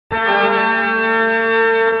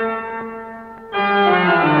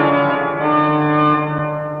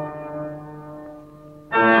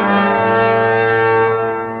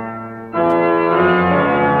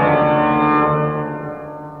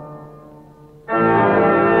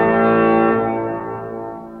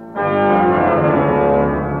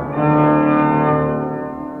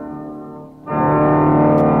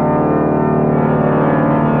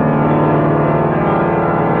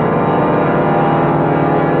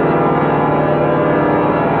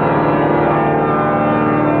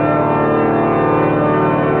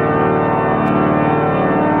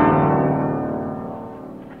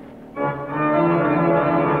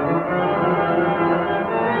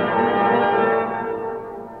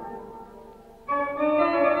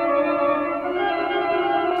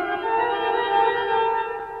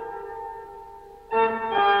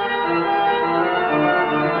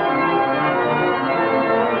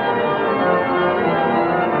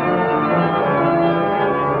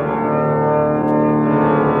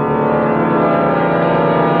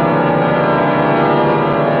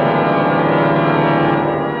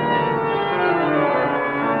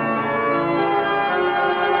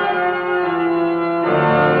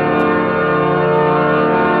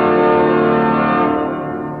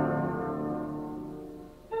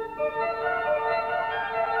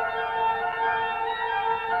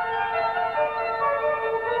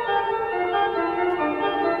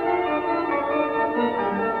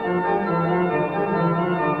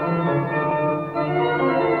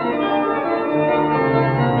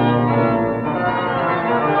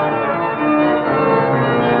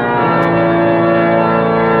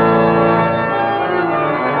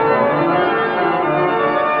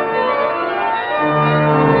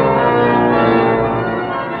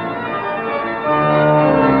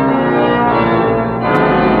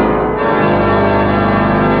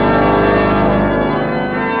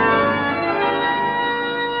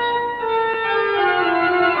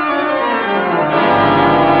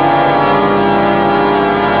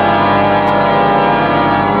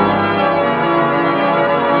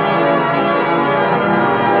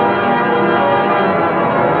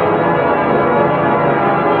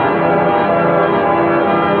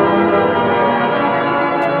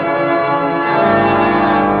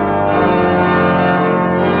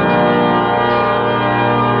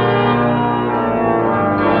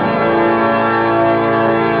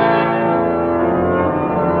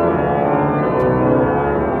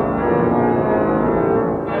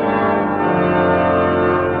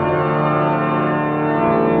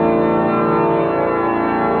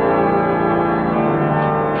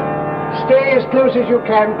stay as close as you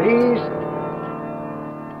can, please.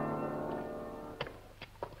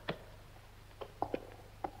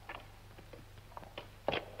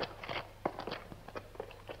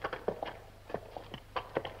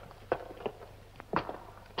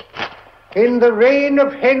 In the reign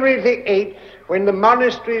of Henry VIII, when the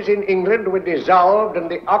monasteries in England were dissolved and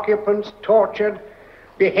the occupants tortured,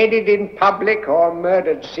 beheaded in public or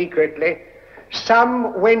murdered secretly,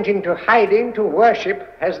 some went into hiding to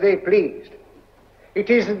worship as they pleased. It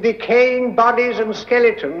is the decaying bodies and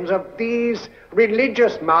skeletons of these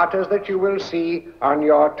religious martyrs that you will see on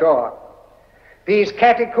your tour. These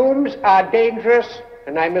catacombs are dangerous,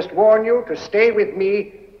 and I must warn you to stay with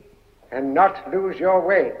me and not lose your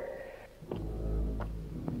way.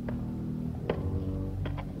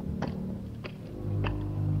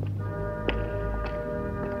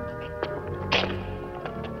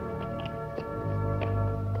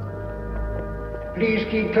 Please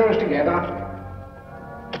keep close together.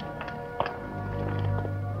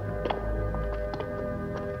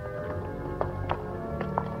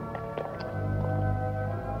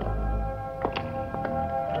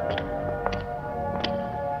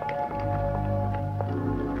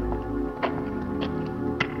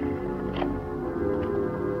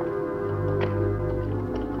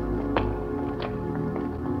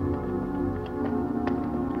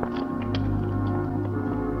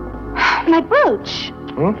 My brooch.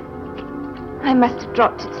 Hmm? I must have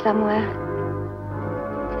dropped it somewhere.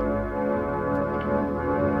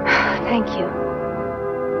 Thank you.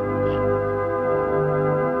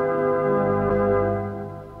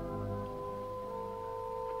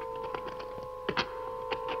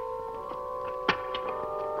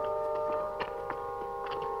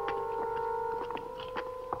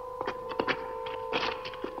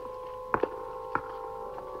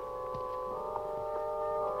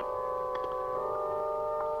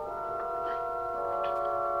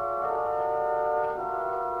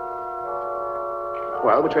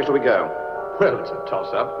 Well, which way shall we go? Well, it's a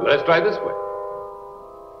toss-up. Let's try this way.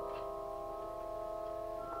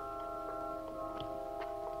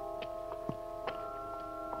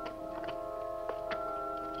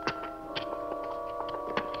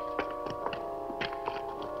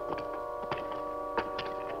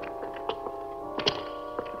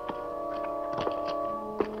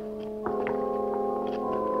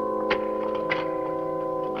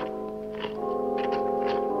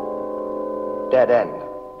 Dead end.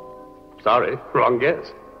 Sorry, wrong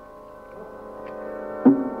guess.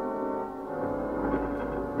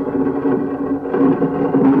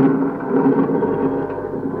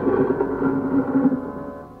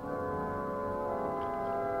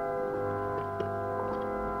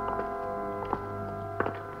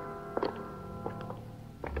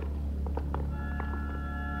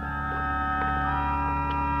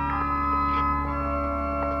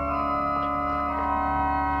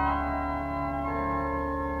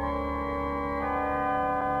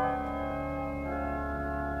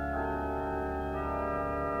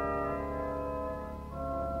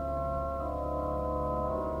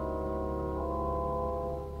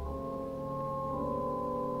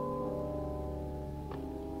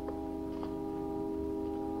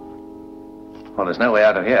 Well, there's no way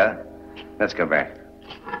out of here. Let's go back.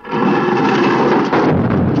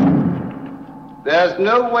 There's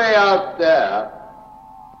no way out there.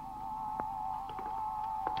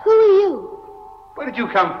 Who are you? Where did you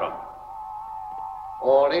come from?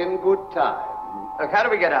 All in good time. Look, how do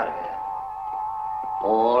we get out of here?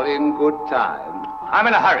 All in good time. I'm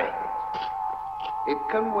in a hurry. It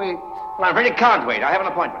can wait. Well, I'm afraid it can't wait. I have an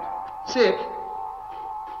appointment. Sit.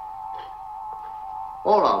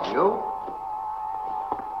 All of you.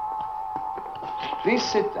 Please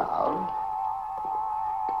sit down.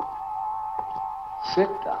 Sit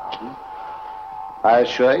down. I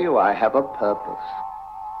assure you I have a purpose.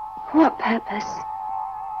 What purpose?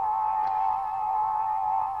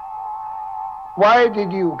 Why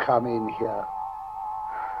did you come in here?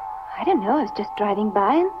 I don't know. I was just driving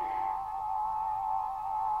by and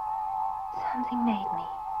something made me.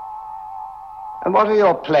 And what are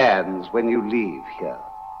your plans when you leave here?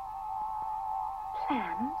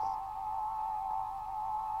 Plans?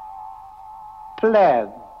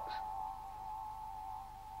 Plans.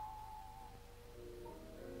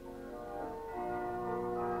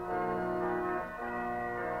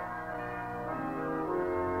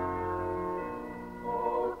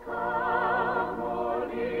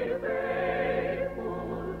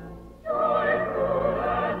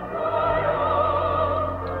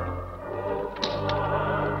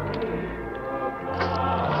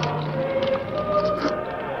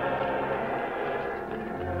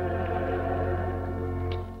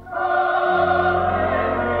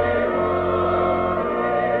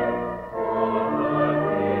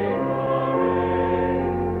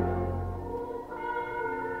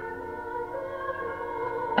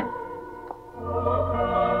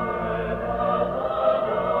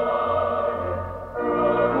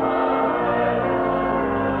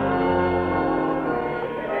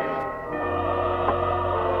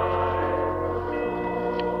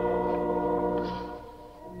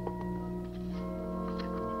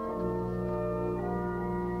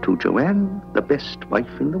 to Joanne, the best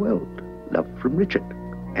wife in the world. Love from Richard.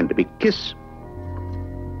 And a big kiss.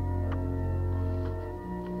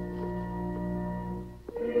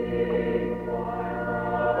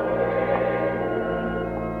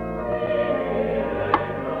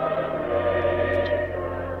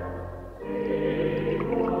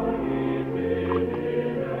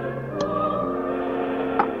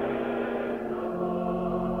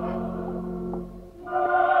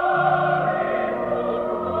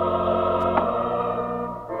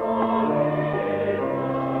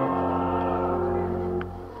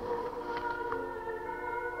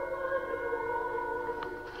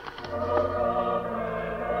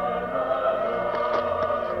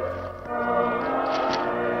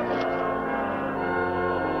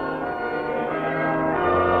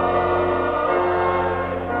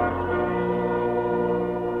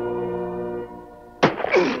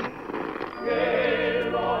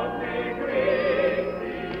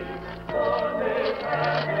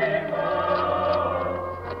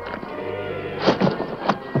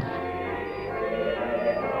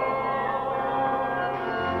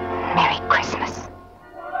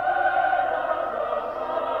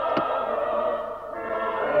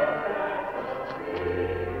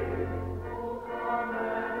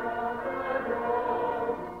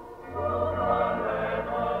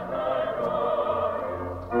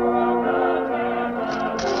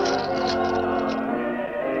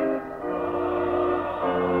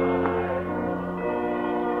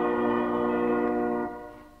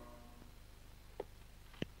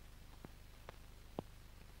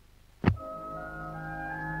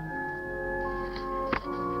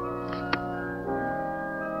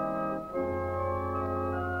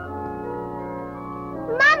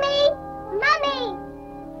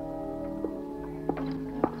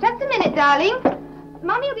 Darling,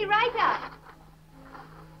 Mommy will be right up.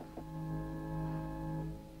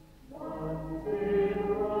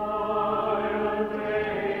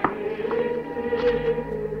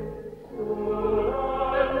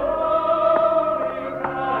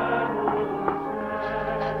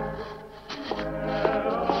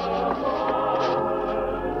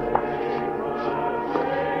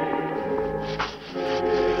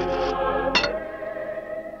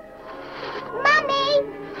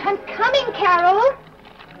 Carol?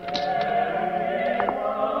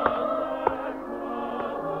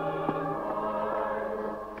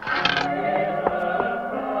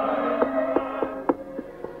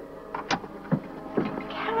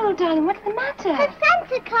 Carol, darling, what's the matter? Has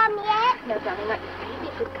Santa come yet? No, darling, not yet. You be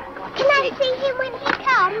a good girl and go on to Can I sleep. see him when he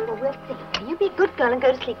comes? Well, we'll see. You be a good girl and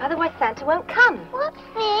go to sleep, otherwise Santa won't come. What's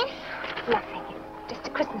this? Nothing. It's just a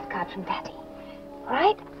Christmas card from Daddy. All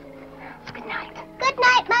right? Good night. Good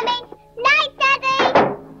night, Mummy. Night,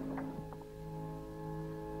 Daddy.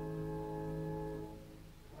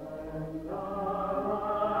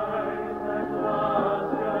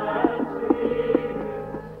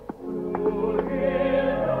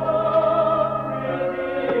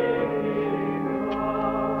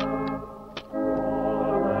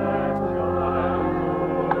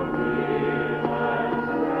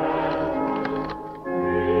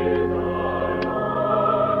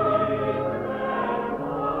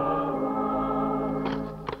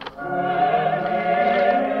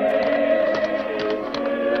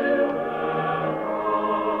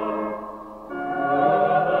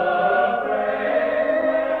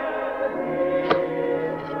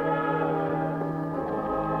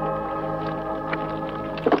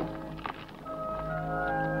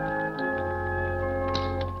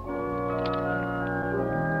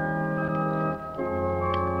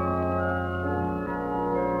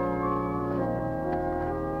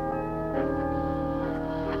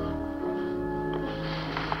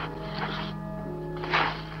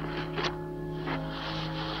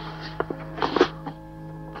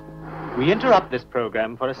 We interrupt this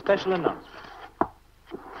program for a special announcement.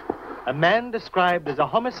 A man described as a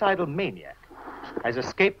homicidal maniac has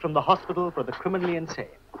escaped from the hospital for the criminally insane.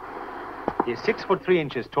 He is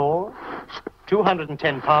 6'3" tall,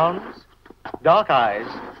 210 pounds, dark eyes,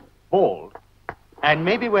 bald, and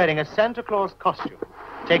may be wearing a Santa Claus costume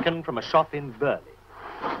taken from a shop in Burley.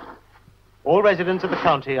 All residents of the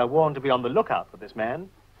county are warned to be on the lookout for this man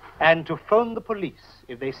and to phone the police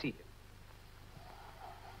if they see him.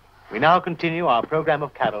 We now continue our program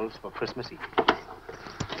of carols for Christmas Eve.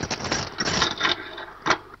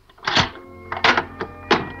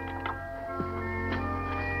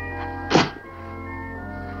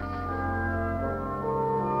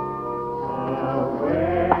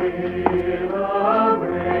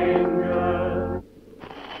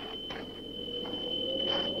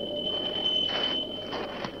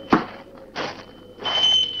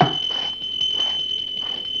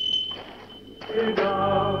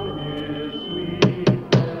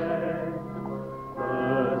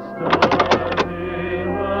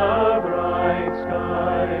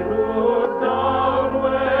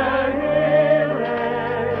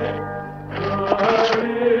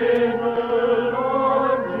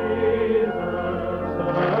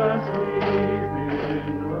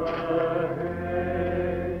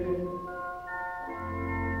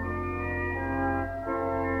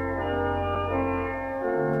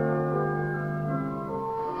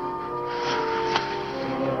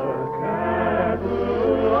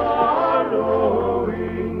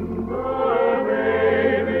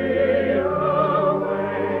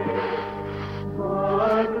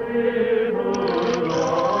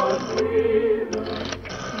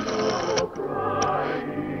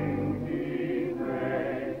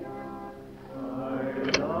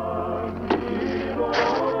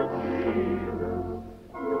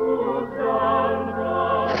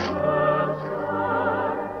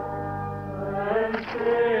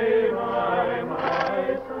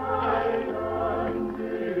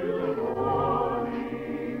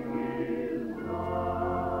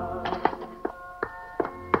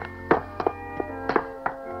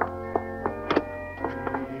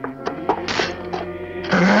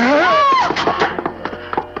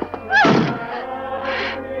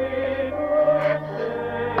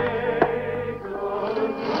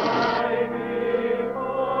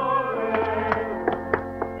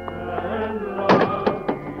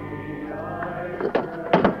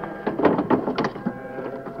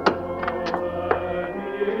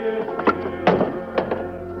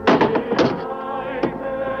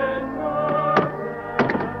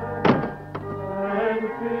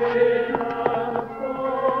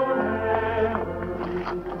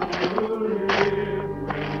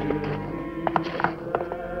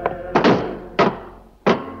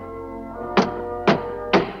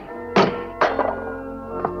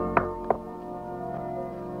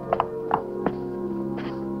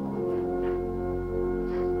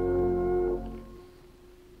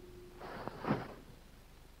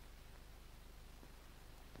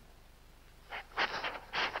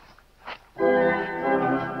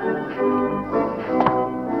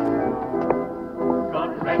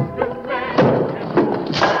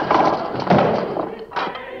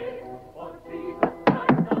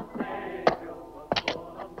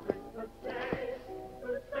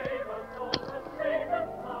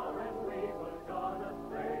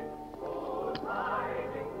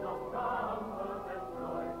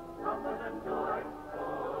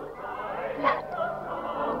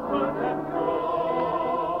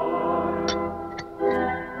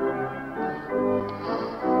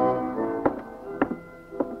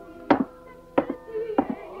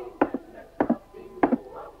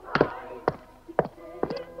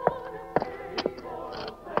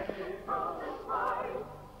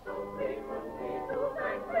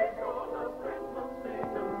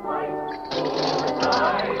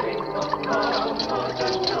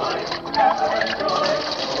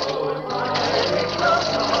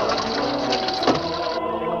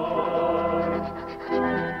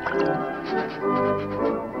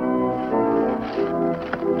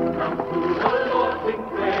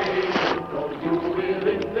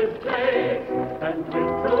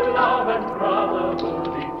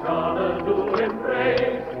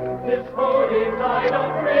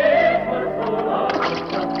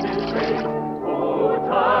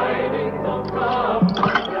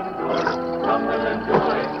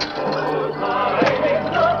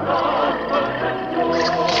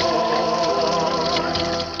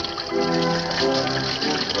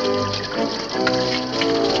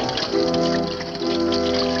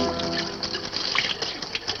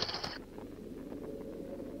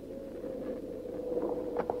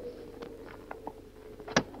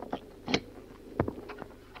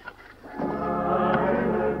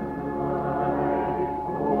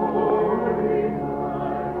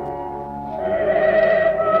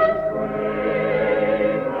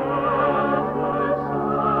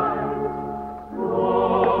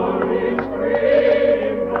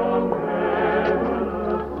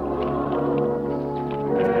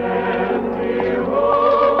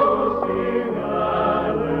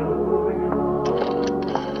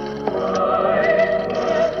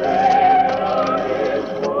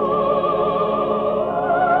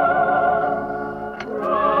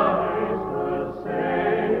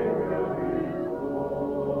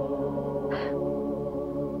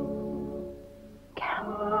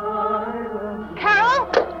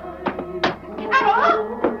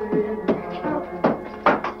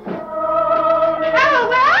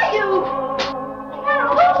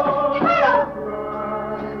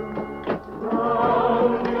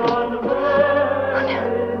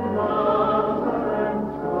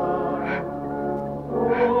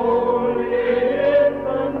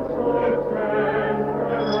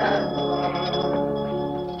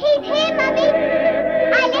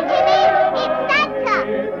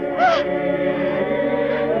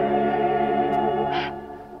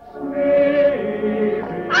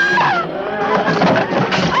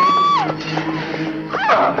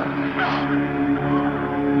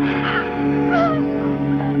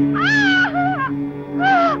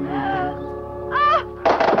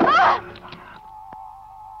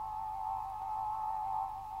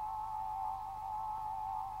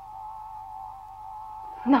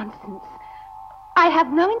 Nonsense. I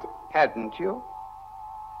have no Hadn't you?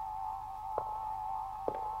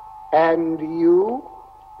 And you?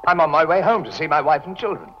 I'm on my way home to see my wife and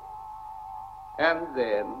children. And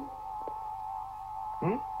then?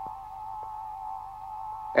 Hmm?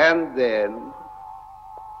 And then?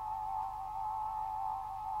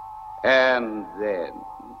 And then?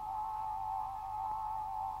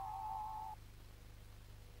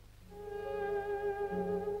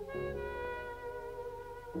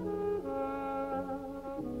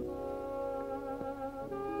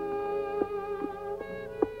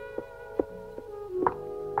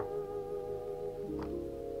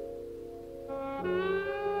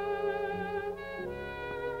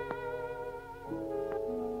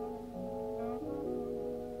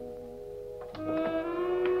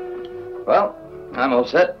 Well, I'm all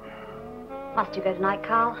set. Must you go tonight,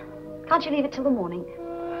 Carl? Can't you leave it till the morning?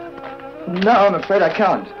 No, I'm afraid I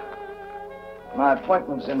can't. My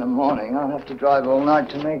appointment's in the morning. I'll have to drive all night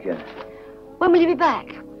to make it. When will you be back?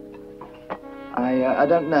 I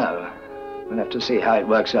don't know. We'll have to see how it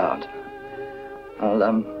works out.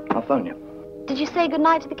 I'll phone you. Did you say good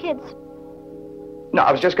night to the kids? No,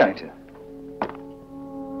 I was just going to.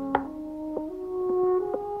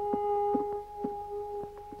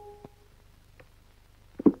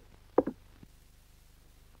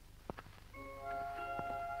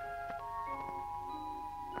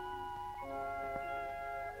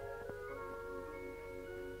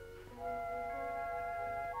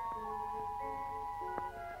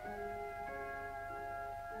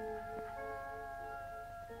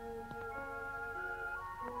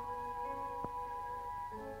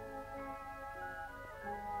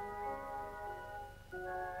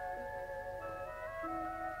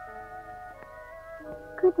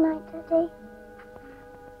 Good night, Daddy.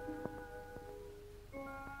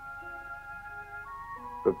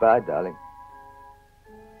 Goodbye, darling.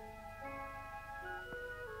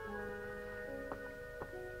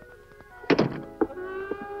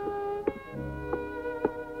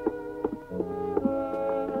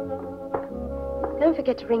 Don't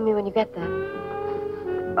forget to ring me when you get there.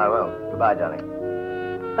 I will. Goodbye,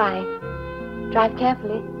 darling. Bye. Drive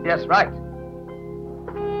carefully. Yes, right.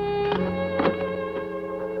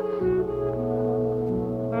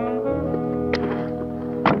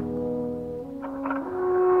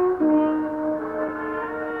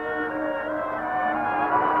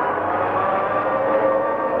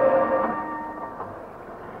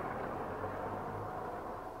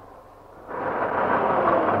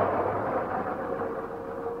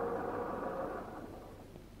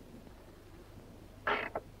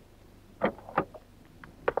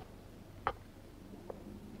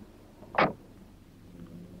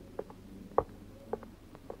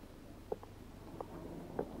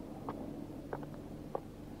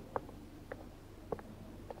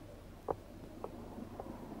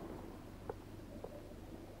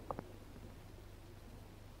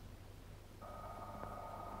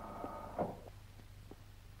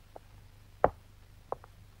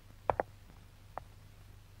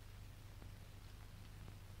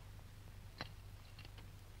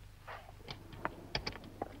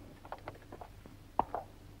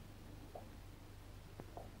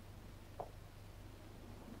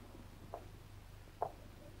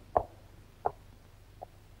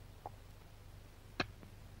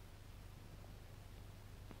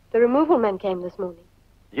 The removal men came this morning.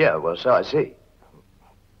 Yeah, well, so I see.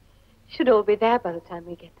 Should all be there by the time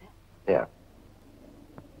we get there. Yeah.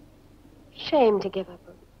 Shame to give up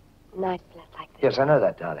a nice flat like this. Yes, I know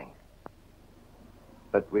that, darling.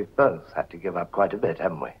 But we've both had to give up quite a bit,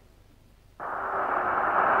 haven't we?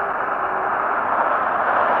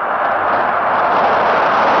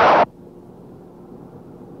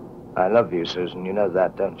 I love you, Susan. You know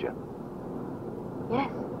that, don't you?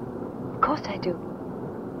 Yes, of course I do.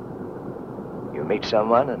 You meet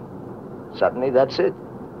someone and suddenly that's it.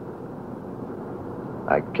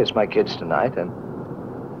 I kiss my kids tonight and...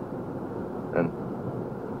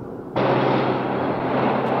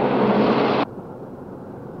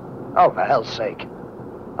 Oh, for hell's sake.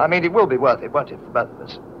 I mean, it will be worth it, won't it, for both of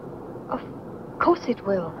us? Of course it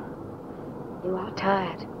will. You are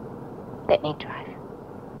tired. Let me drive.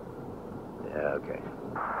 Yeah, okay.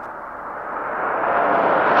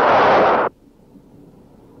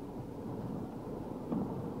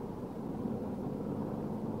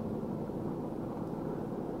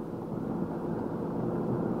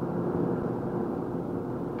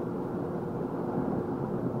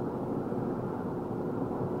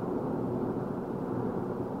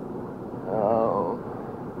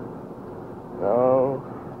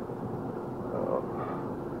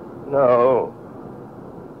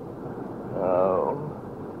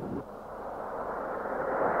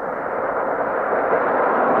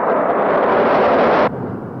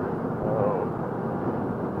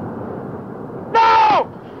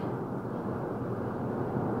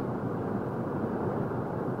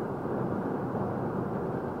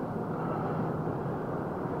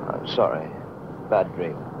 Sorry. Bad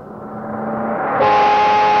dream.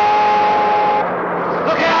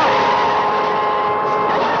 Look out!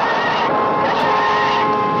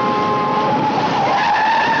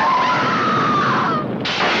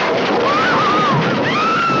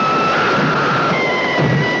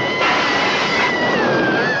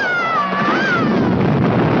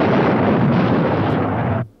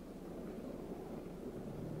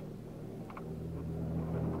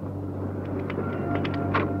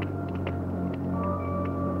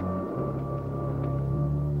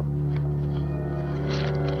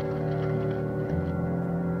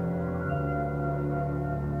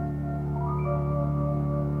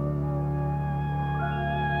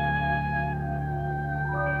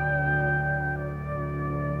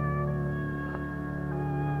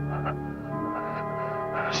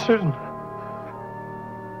 Susan.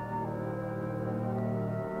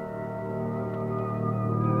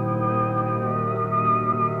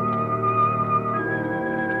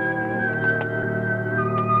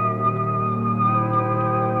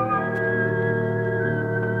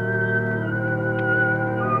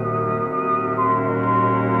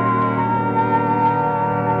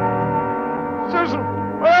 Susan,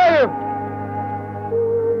 where are you?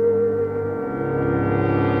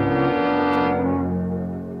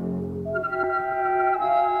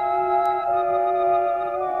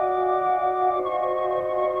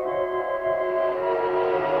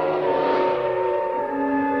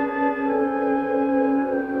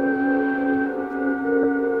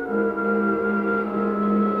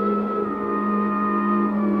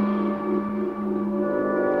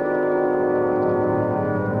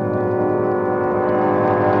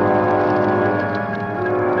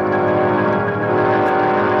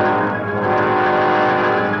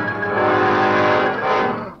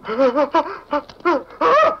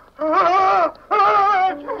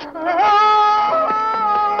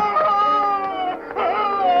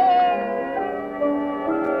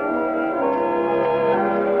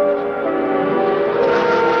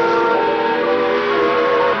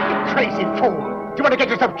 Crazy fool! Do you want to get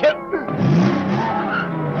yourself killed?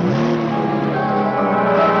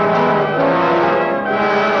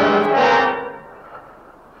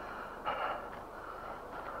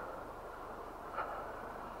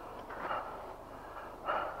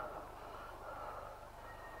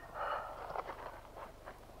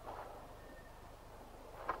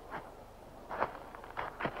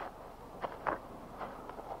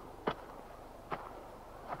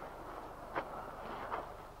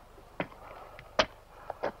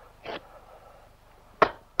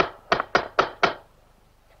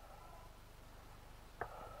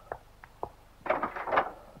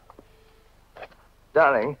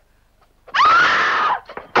 Darling.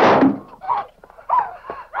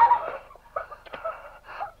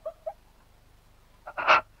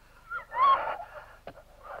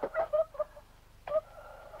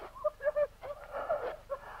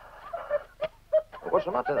 What's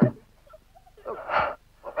the matter? Oh,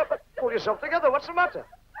 pull yourself together. What's the matter?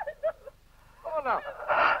 Come on now.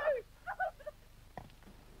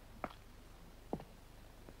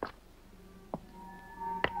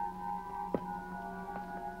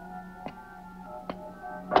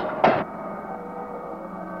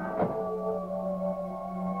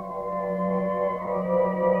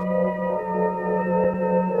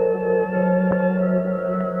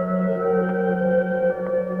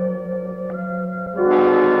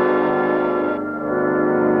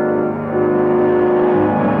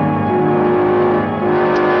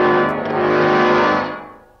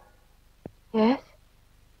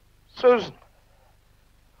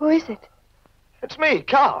 is it? It's me,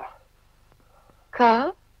 Carl.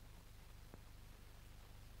 Carl?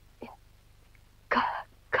 It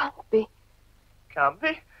can't be. Can't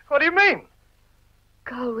be? What do you mean?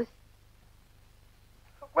 Carl was...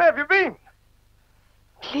 Where have you been?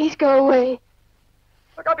 Please go away.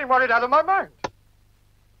 Look, I've been worried out of my mind.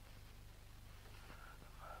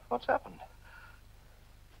 What's happened?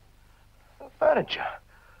 The furniture.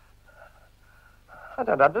 I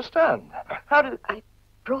don't understand. How did... I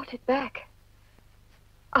brought it back.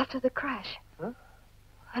 After the crash. Huh?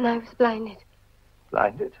 And I was blinded.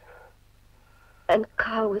 Blinded? And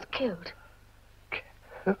Carl was killed.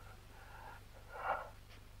 Huh?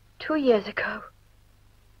 2 years ago.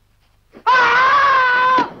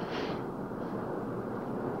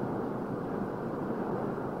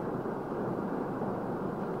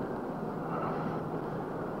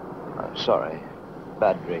 I'm sorry.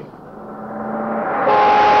 Bad dream.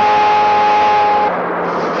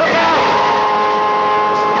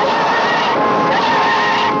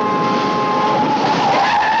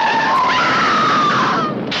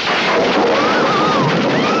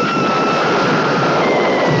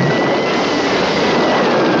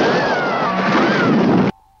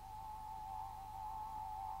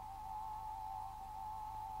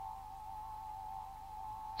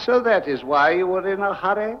 So that is why you were in a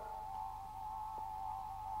hurry?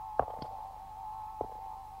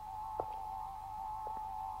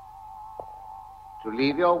 To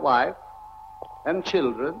leave your wife and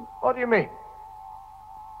children? What do you mean?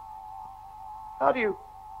 How do you...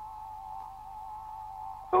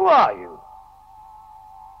 Who are you?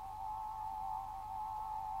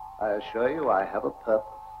 I assure you I have a purpose.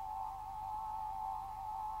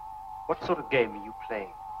 What sort of game are you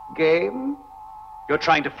playing? Game? You're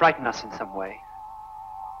trying to frighten us in some way.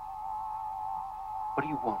 What do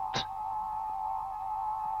you want?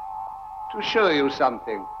 To show you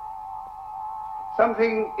something.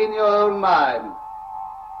 Something in your own mind.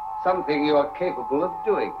 Something you are capable of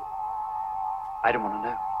doing. I don't want to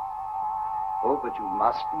know. Oh, but you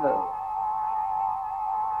must know.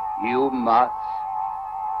 You must.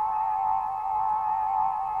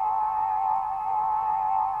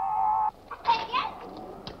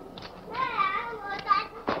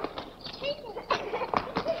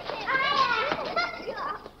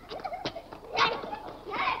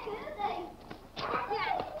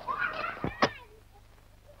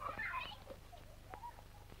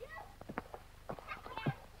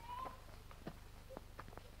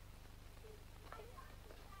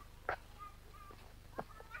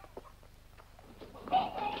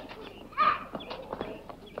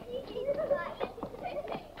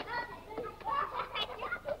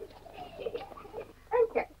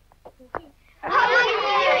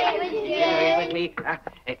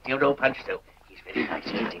 Theodore Punch, though. He's very nice,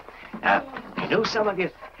 isn't he? Now, I know some of you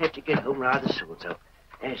have to get home rather soon, so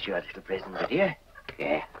there's your little present, my dear.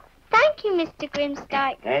 Yeah. Thank you, Mr.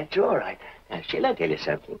 Grimsdyke. That's all right. Now, shall I tell you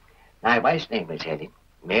something? My wife's name is Helen.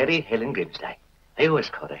 Mary Helen Grimsdyke. I always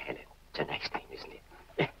call her Helen. It's a nice name, isn't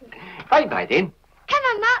it? Bye-bye, then. Come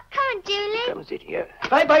on, Mark. Come on, Julie. Come and sit here.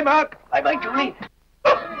 Bye-bye, Mark. Bye-bye, Julie.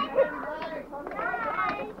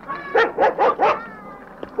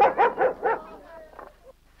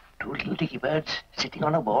 Two little dicky birds sitting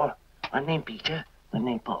on a wall. One named Peter, one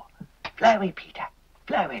named Paul. Fly away, Peter.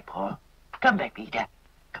 Fly away, Paul. Come back, Peter.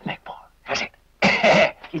 Come back, Paul. That's it.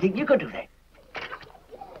 You think you could do that?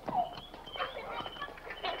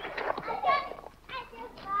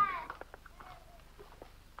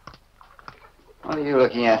 What are you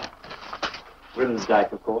looking at?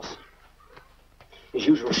 Grimsdyke, of course. His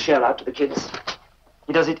usual shell out to the kids.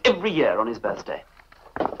 He does it every year on his birthday.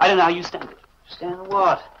 I don't know how you stand it. Stand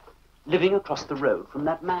what? Living across the road from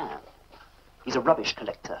that man. He's a rubbish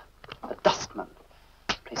collector, a dustman.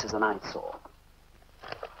 Place is an eyesore.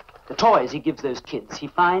 The toys he gives those kids, he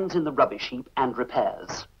finds in the rubbish heap and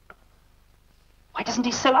repairs. Why doesn't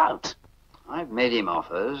he sell out? I've made him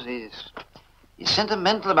offers. He's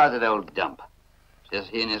sentimental about that old dump. Says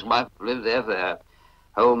he and his wife lived there for their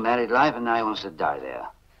whole married life, and now he wants to die there.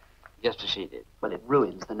 Just as she did. Well, it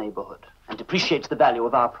ruins the neighborhood and depreciates the value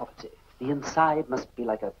of our property. The inside must be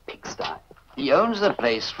like a pigsty. He owns the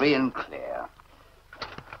place free and clear.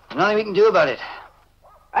 There's nothing we can do about it.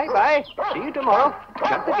 Bye-bye. See you tomorrow.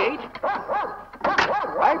 Shut the gate.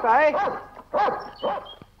 Bye-bye.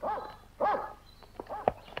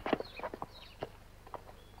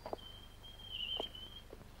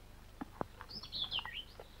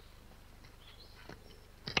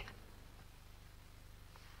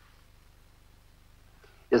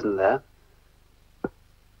 Isn't there?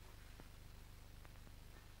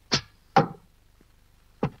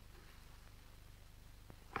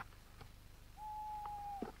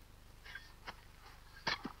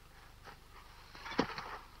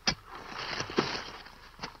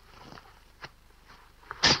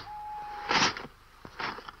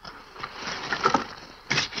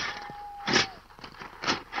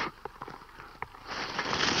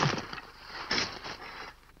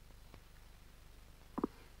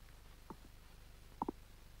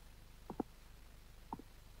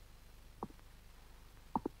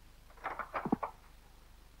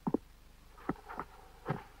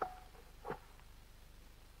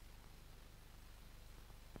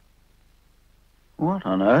 What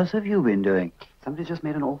on earth have you been doing? Somebody just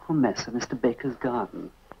made an awful mess of Mr. Baker's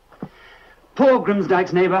garden. Poor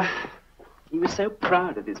Grimsdyke's neighbour. He was so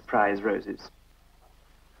proud of his prize roses.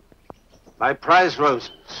 My prize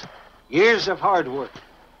roses. Years of hard work.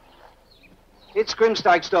 It's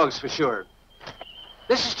Grimsdyke's dogs for sure.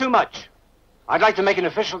 This is too much. I'd like to make an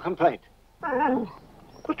official complaint. Oh,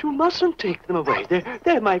 but you mustn't take them away.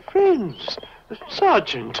 They're my friends.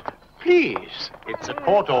 Sergeant, please. It's a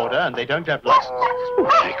court order and they don't have licenses. Oh,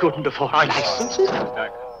 I couldn't afford licenses.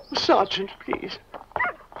 Sergeant, please.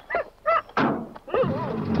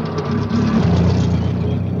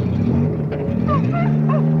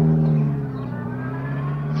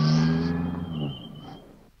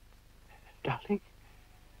 Darling?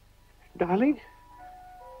 Darling?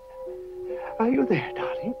 Are you there,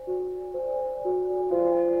 darling?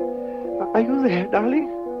 Are you there,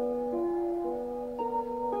 darling?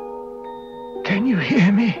 Can you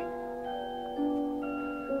hear me?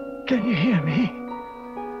 Can you hear me?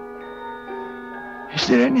 Is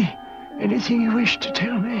there anything you wish to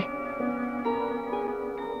tell me?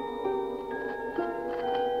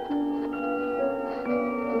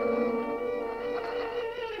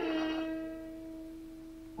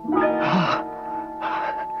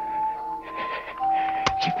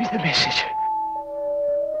 Give me the message.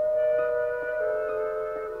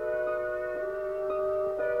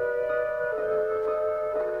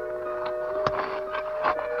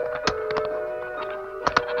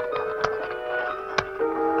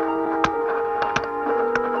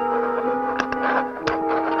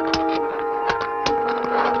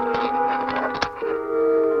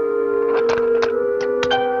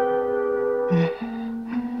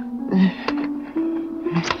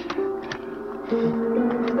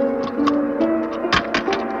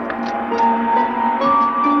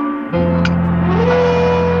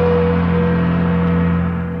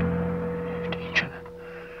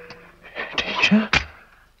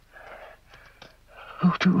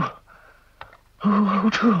 Who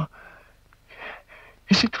to?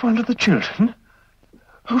 Is it one of the children?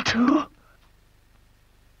 Who to?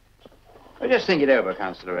 Well, just think it over,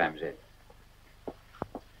 Councillor Ramsey.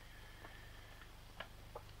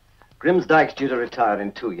 Grimsdyke's due to retire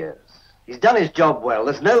in 2 years. He's done his job well.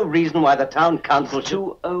 There's no reason why the town council He's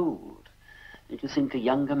too old. Don't you think a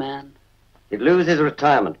younger man? He'd lose his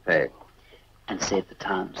retirement pay. And save the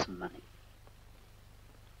town some money.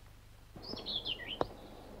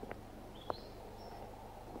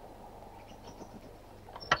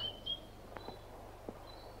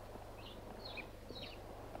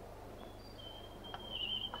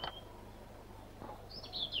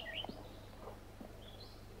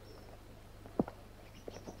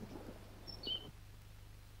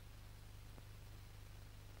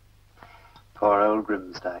 Poor old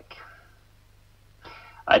Grimsdyke.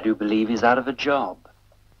 I do believe he's out of a job.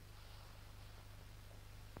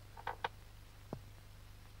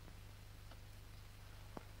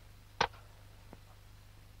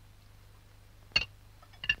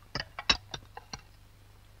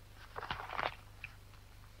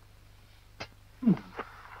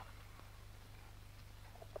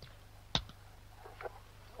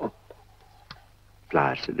 Oh.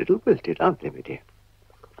 Flowers a little wilted, aren't they, my dear?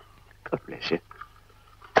 God bless you.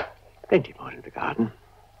 Plenty more in the garden.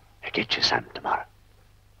 I'll get you some tomorrow.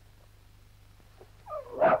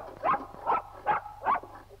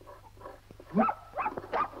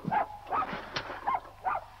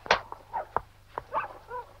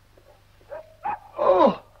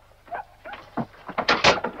 Oh!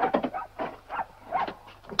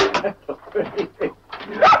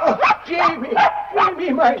 Oh, Jamie!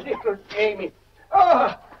 Jamie, my little Jamie!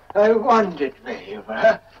 Oh, I wondered where you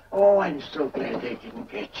were. Oh, I'm so glad they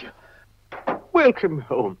didn't get you. Welcome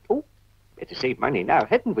home. Oh, better save money now,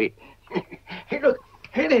 hadn't we? Hey, look,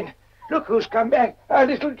 Helen, look who's come back. Our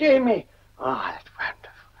little Jamie. Oh, that's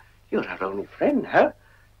wonderful. You're our only friend, huh?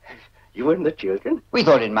 You and the children? We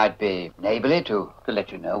thought it might be neighborly to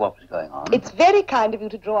let you know what was going on. It's very kind of you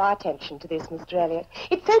to draw our attention to this, Mr. Elliot.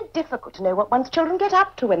 It's so difficult to know what one's children get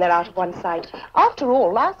up to when they're out of one's sight. After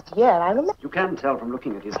all, last year, I remember... You can tell from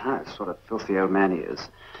looking at his house what a filthy old man he is.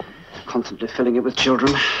 Constantly filling it with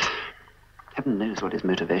children. Heaven knows what his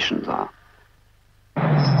motivations are.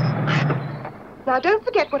 Now, don't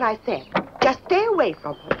forget what I said. Just stay away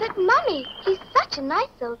from him. But, Mummy, he's such a nice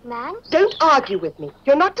old man. Don't argue with me.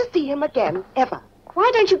 You're not to see him again, ever.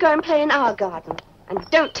 Why don't you go and play in our garden? And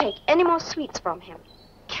don't take any more sweets from him.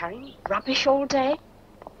 Carrying rubbish all day.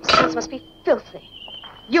 His hands must be filthy.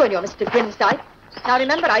 You and your Mr. Grimsdyke. Now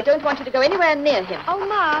remember, I don't want you to go anywhere near him. Oh,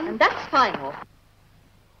 Mom. And that's final.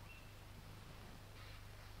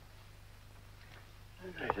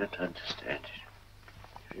 I don't understand it.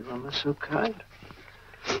 Everyone was so kind.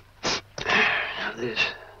 Now there's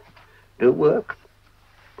no work,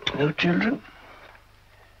 no children,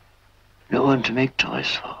 no one to make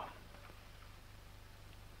toys for.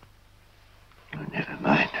 Oh, never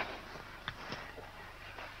mind.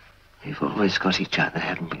 We've always got each other,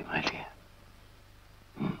 haven't we, my dear?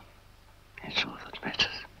 That's all that matters.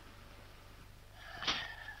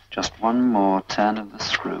 Just one more turn of the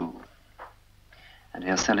screw, and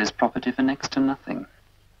he'll sell his property for next to nothing.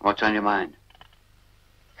 What's on your mind?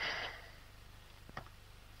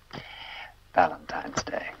 Valentine's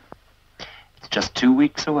Day. It's just 2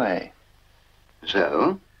 weeks away.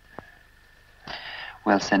 So?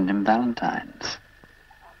 We'll send him valentines.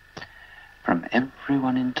 From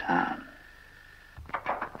everyone in town.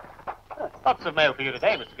 Lots of mail for you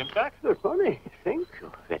today, Mr. Grimsdyke. Good morning. Thank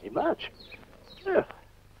you very much.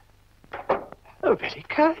 Oh, very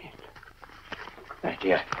kind. My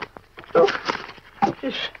dear. Oh,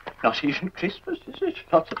 it's not even Christmas, is it?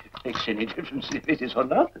 Not that it makes any difference if it is or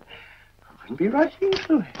not. I wouldn't be writing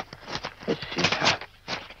to it. Let's see how.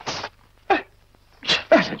 It's a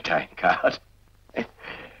Valentine card.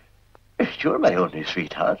 You're my only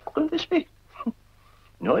sweetheart. Will this be?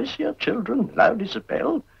 Noisy are children, loud is a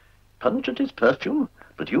bell, pungent is perfume,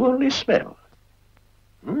 but you only smell.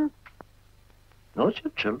 Noisy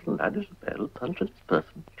are children, loud is a bell, pungent is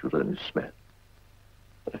perfume, but you only smell.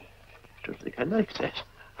 I don't think I like that.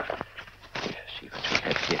 Let's see what we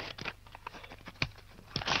have here.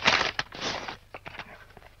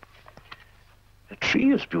 A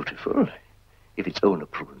tree is beautiful if its owner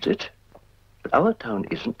prunes it, but our town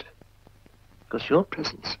isn't, because your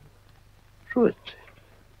presence ruins it.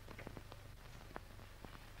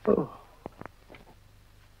 Oh.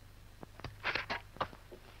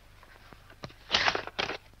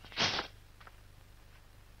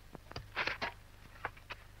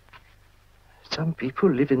 Some people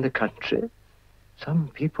live in the country. Some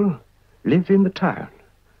people live in the town.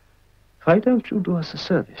 Why don't you do us a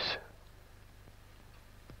service?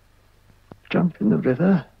 Jump in the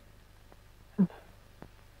river.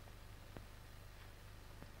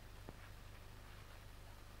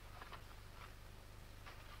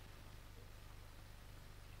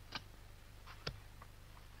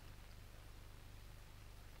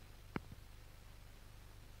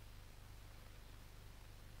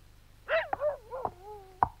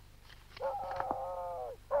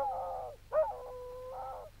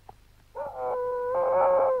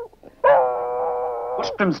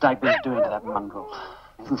 What's Grimsdyke been doing to that mongrel?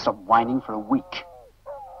 He hasn't stopped whining for a week.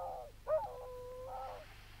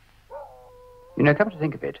 You know, come to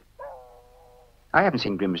think of it, I haven't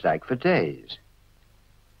seen Grimsdyke for days.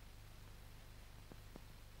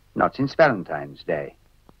 Not since Valentine's Day.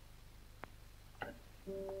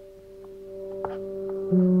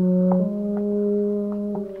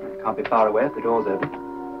 Can't be far away if the door's open.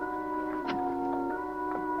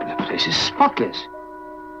 The place is spotless.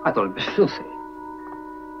 I thought it was filthy.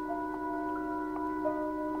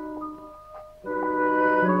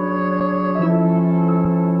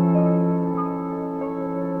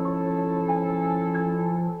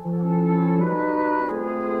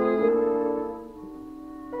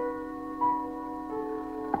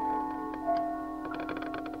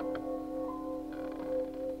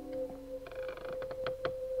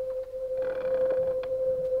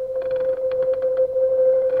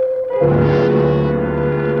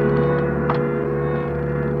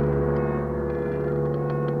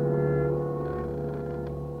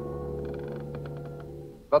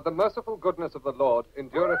 But the merciful goodness of the Lord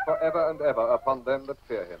endureth for ever and ever upon them that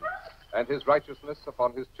fear him, and his righteousness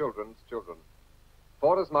upon his children's children.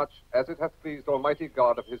 Forasmuch as it hath pleased Almighty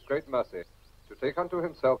God of his great mercy to take unto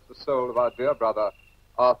himself the soul of our dear brother,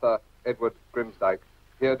 Arthur Edward Grimsdyke,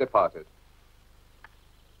 here departed.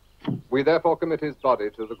 We therefore commit his body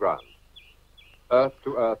to the ground, earth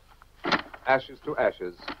to earth, ashes to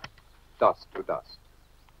ashes, dust to dust,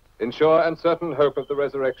 in sure and certain hope of the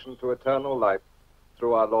resurrection to eternal life,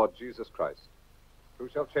 through our Lord Jesus Christ, who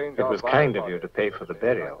shall change It our was vile kind of body you to pay for the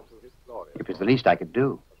burial. to his glory, It was the least I could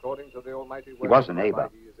do. according to the almighty He was a whereby neighbor.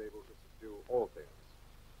 he is able to subdue all things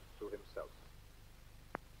to himself.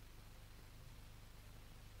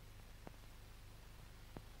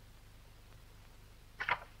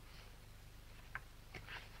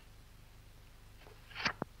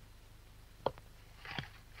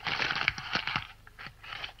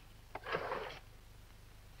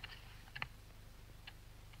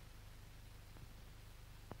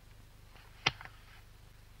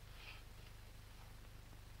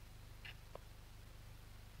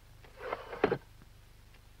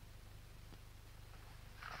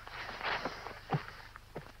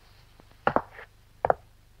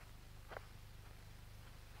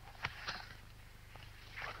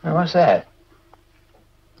 Oh, what's that?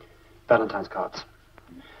 Valentine's cards.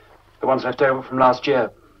 The ones left over from last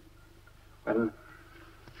year. When?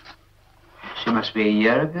 She must be a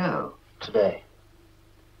year ago. Today.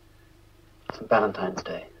 St. Valentine's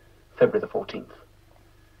Day. February the 14th.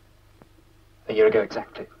 A year ago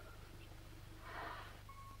exactly.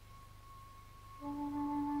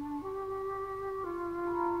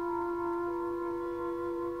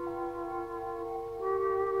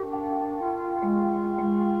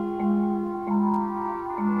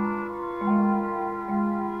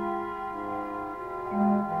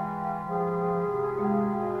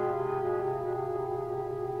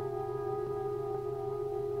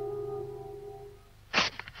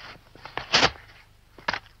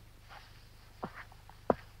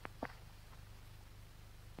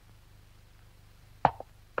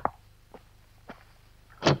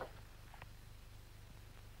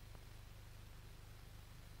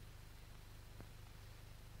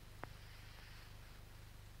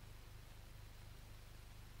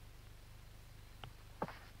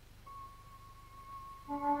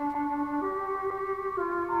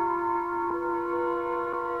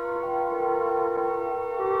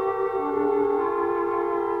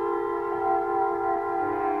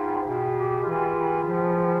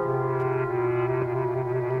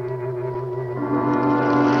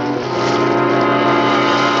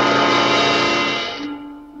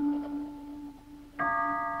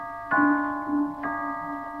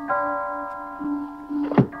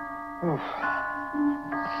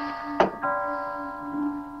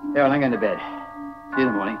 Yeah, well, I'm going to bed. See you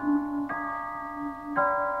in the morning.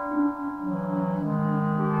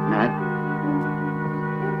 Night.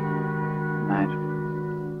 Night.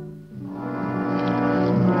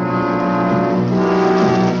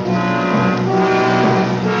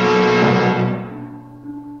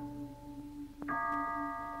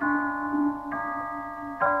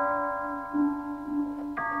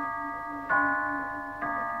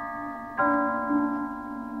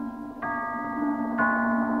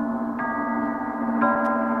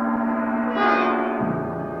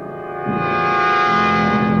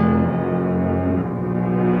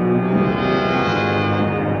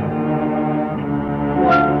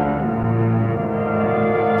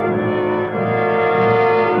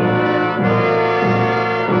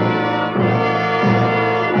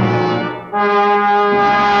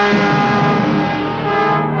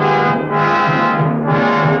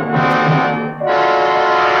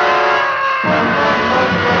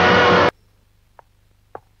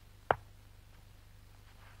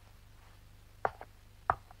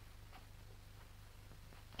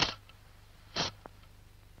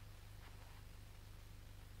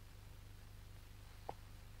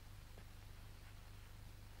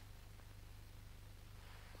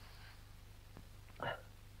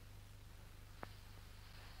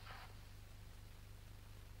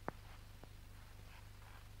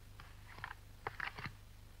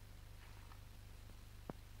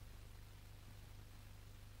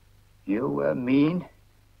 You were mean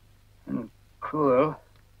and cruel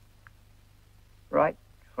right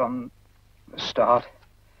from the start.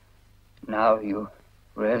 Now you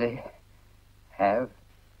really have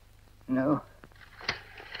no...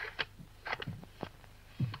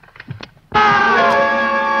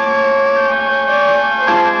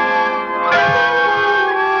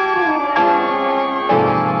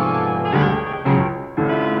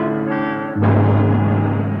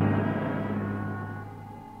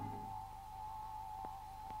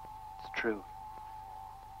 True.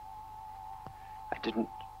 I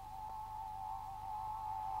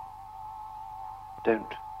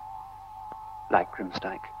don't like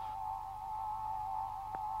Grimsdyke.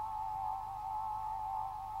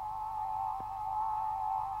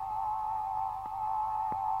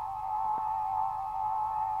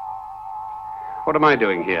 What am I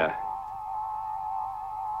doing here?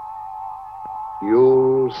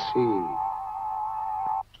 You'll see.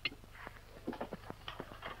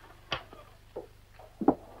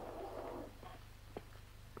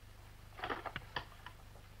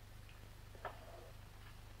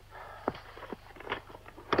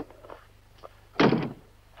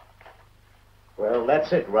 Well,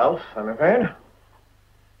 that's it, Ralph, I'm afraid.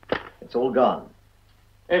 It's all gone.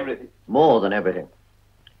 Everything. More than everything.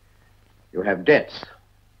 You have debts.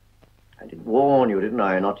 I did warn you, didn't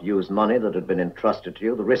I, not to use money that had been entrusted to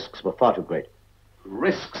you. The risks were far too great.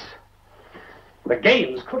 Risks? The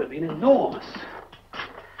gains could have been enormous.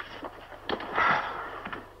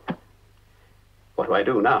 What do I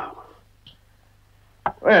do now?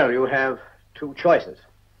 Well, you have two choices.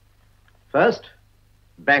 First,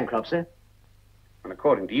 bankruptcy. And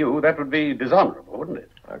according to you, that would be dishonorable, wouldn't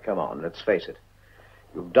it? Now, come on, let's face it.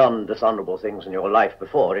 You've done dishonorable things in your life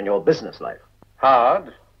before, in your business life.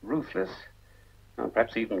 Hard, ruthless, and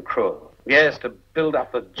perhaps even cruel. Yes, to build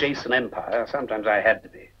up the Jason empire, sometimes I had to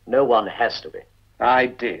be. No one has to be. I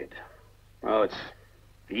did. Oh, it's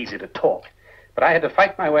easy to talk, but I had to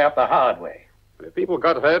fight my way up the hard way. If people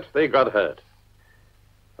got hurt, they got hurt.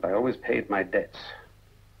 But I always paid my debts.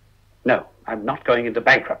 No, I'm not going into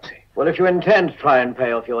bankruptcy. Well, if you intend to try and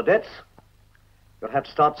pay off your debts, you'll have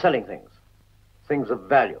to start selling things. Things of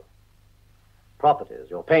value. Properties,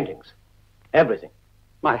 your paintings, everything.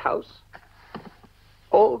 My house?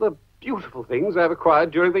 All the beautiful things I've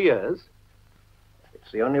acquired during the years?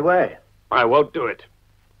 It's the only way. I won't do it.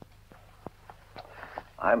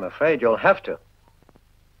 I'm afraid you'll have to.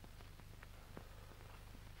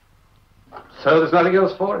 So there's nothing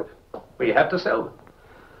else for it. We have to sell them.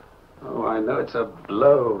 Oh, I know it's a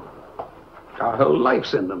blow. Our whole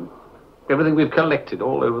life's in them. Everything we've collected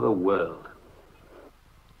all over the world.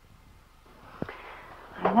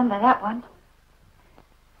 I remember that one.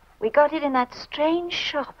 We got it in that strange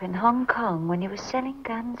shop in Hong Kong when he was selling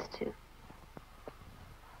guns too.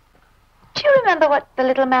 Do you remember what the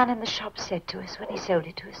little man in the shop said to us when he sold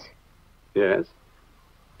it to us? Yes.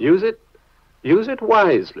 Use it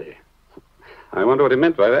wisely. I wonder what he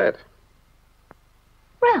meant by that.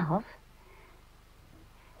 Ralph,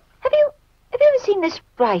 have you ever seen this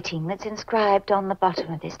writing that's inscribed on the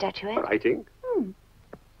bottom of this statuette? Writing?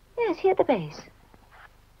 Yes, here at the base.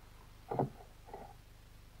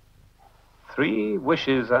 3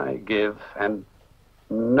 wishes I give, and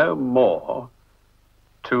no more,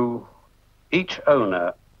 to each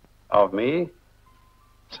owner of me,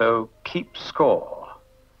 so keep score.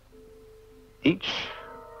 Each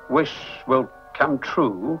wish will come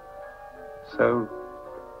true, so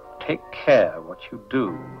take care what you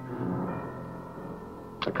do.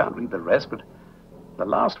 I can't read the rest, but the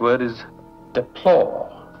last word is deplore.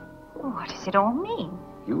 What does it all mean?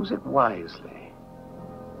 Use it wisely.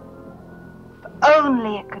 If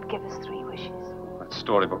only it could give us 3 wishes. That's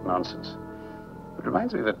storybook nonsense. It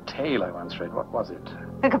reminds me of a tale I once read. What was it?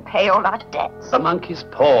 We could pay all our debts. The Monkey's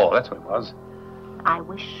Paw, that's what it was. I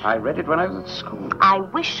wish. I read it when I was at school. I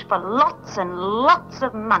wish for lots and lots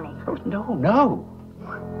of money. Oh, no.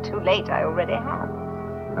 Too late, I already have.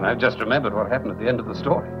 And I've just remembered what happened at the end of the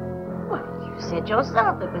story. Well, you said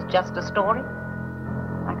yourself it was just a story.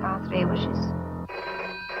 Like our 3 wishes.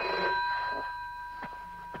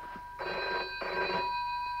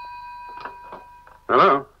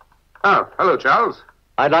 Hello? Oh, hello, Charles.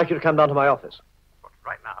 I'd like you to come down to my office. What,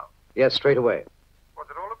 right now? Yes, straight away. What's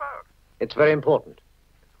it all about? It's very important.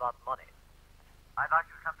 It's about money. I'd like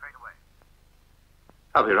you to come straight away.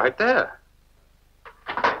 I'll be right there.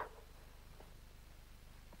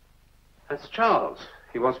 That's Charles.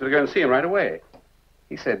 He wants me to go and see him right away.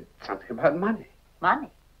 He said something about money. Money?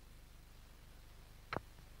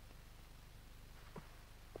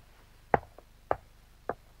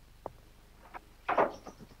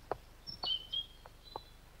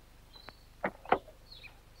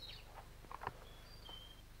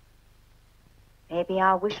 Maybe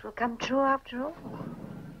our wish will come true after all.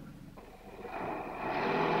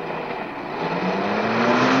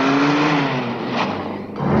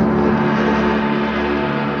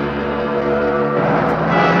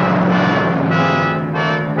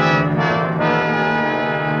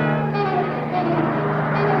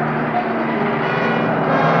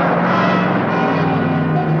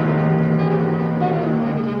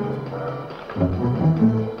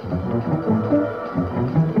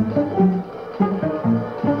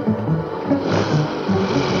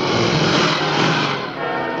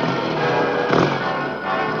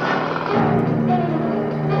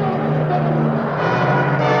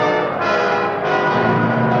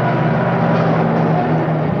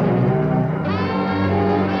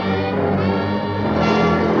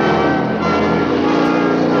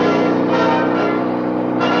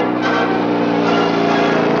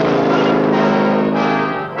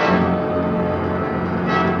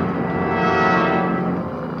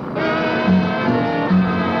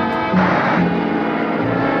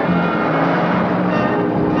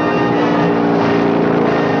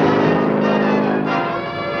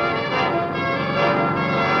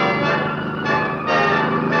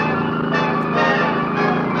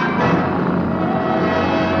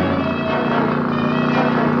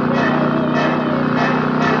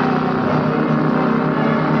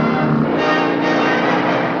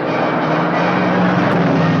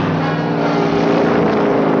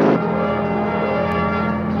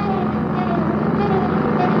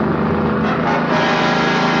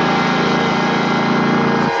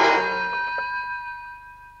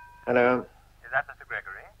 Hello. Is that Mr.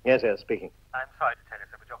 Gregory? Yes, speaking. I'm sorry to telephone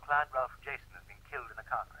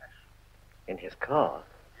In his car?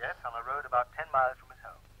 Yes, on a road about 10 miles from his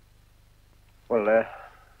home. Well,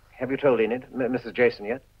 have you told Enid, Mrs. Jason,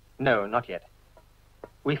 yet? No, not yet.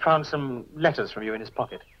 We found some letters from you in his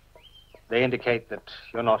pocket. They indicate that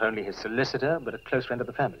you're not only his solicitor, but a close friend of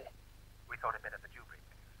the family. We thought it better that you bring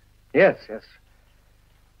the news. Yes, yes.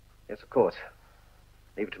 Yes, of course.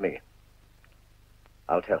 Leave it to me.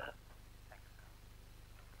 I'll tell her.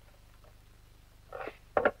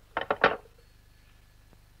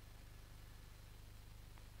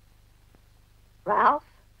 Ralph?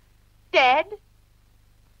 Dead?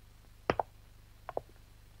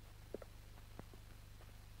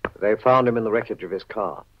 They found him in the wreckage of his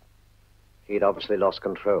car. He'd obviously lost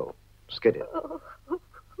control. Skidded.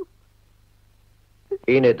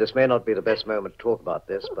 Enid, this may not be the best moment to talk about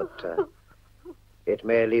this, but it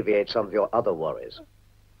may alleviate some of your other worries.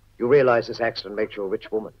 You realize this accident makes you a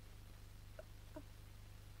rich woman.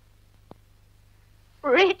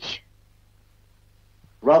 Rich?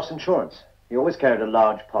 Ralph's insurance. He always carried a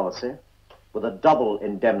large policy with a double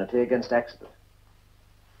indemnity against accident.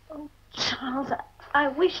 Oh, Charles, I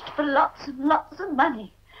wished for lots and lots of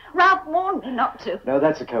money. Ralph warned me not to. No,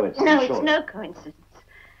 that's a coincidence. No, surely. it's no coincidence.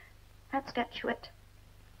 That statuette.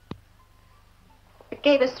 It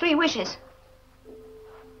gave us 3 wishes.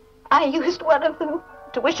 I used one of them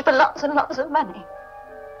to wish for lots and lots of money.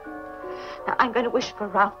 Now, I'm going to wish for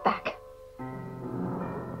Ralph back.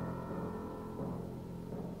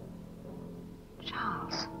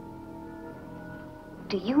 Charles,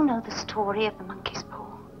 do you know the story of the monkey's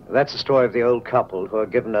paw? That's the story of the old couple who are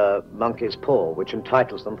given a monkey's paw, which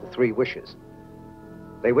entitles them to 3 wishes.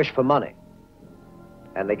 They wish for money.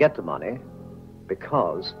 And they get the money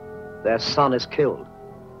because their son is killed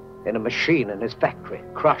in a machine in his factory,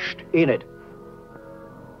 crushed in it.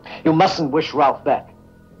 You mustn't wish Ralph back.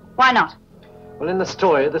 Why not? Well, in the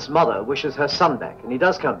story, this mother wishes her son back, and he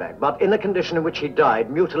does come back, but in the condition in which he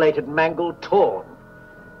died, mutilated, mangled, torn.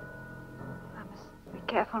 I must be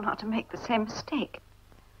careful not to make the same mistake.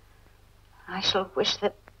 I shall wish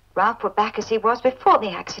that Ralph were back as he was before the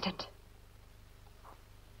accident.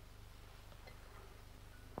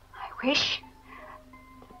 I wish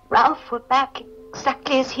that Ralph were back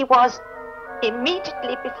exactly as he was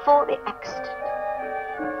immediately before the accident.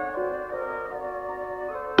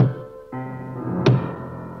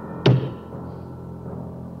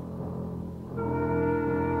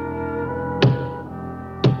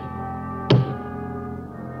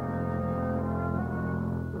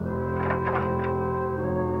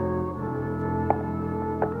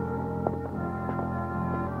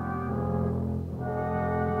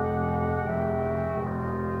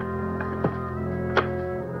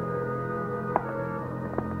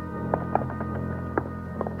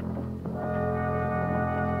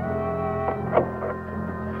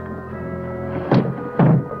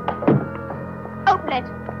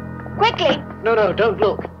 No, don't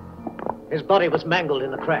look. His body was mangled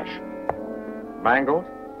in the crash. Mangled?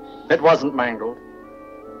 It wasn't mangled.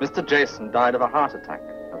 Mr. Jason died of a heart attack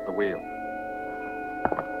at the wheel.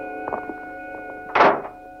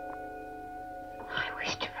 I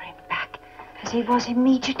wished for him back as he was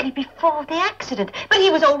immediately before the accident. But he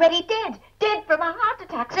was already dead. Dead from a heart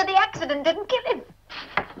attack, so the accident didn't kill him.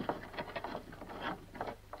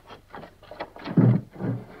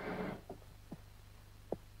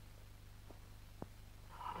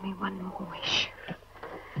 Only one more wish.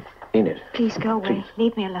 Enid. Please go away. Please.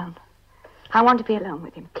 Leave me alone. I want to be alone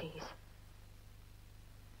with him, please.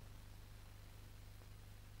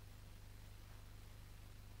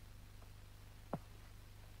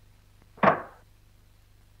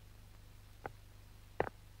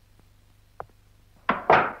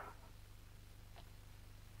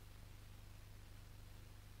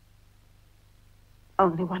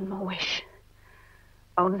 Only one more wish.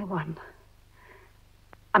 Only one.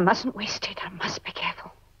 I mustn't waste it. I must be careful.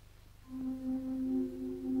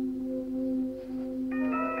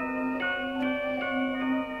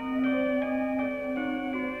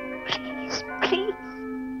 Please, please.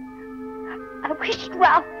 I wish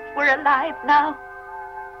Ralph were alive now.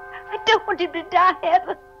 I don't want him to die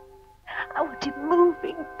ever. I want him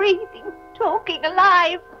moving, breathing, talking,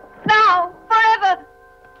 alive. Now, forever.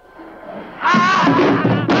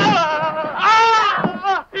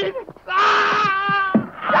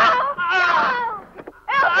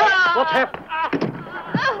 What's happened?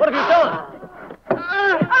 What have you done?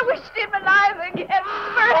 I wished him alive again,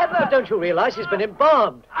 forever. But don't you realize he's been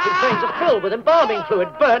embalmed? His veins are filled with embalming fluid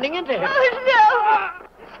burning into him. I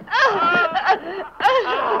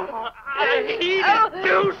need to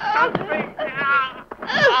do something.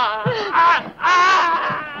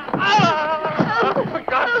 For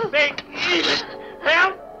God's sake, Edith,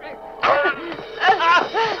 help me.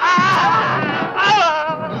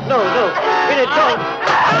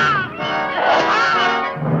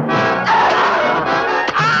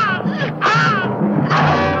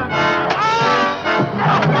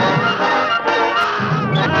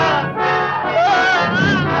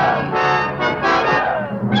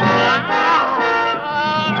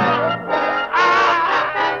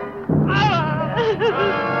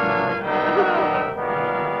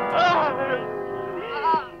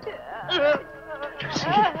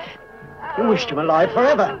 wished him alive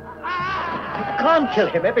forever. You can't kill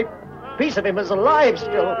him. Every piece of him is alive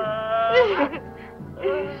still.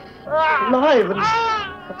 Alive and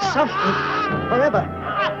suffering forever.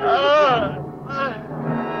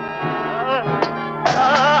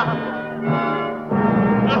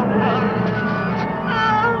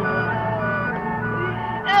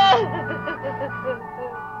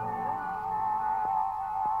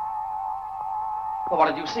 Well, what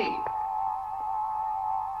did you see?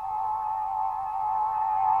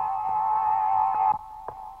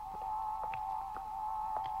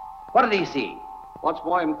 What did he see? What's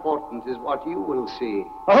more important is what you will see.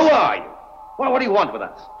 Well, who are you? What do you want with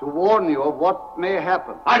us? To warn you of what may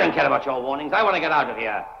happen. I don't care about your warnings. I want to get out of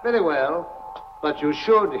here. Very well, but you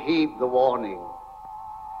should heed the warning.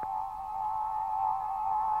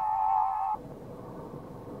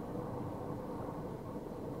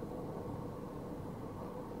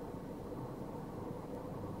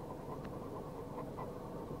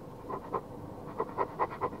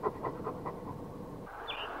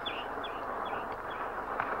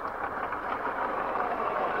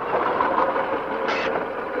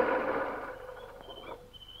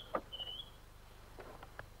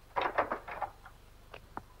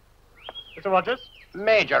 Mr. Rogers?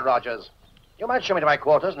 Major Rogers. You might show me to my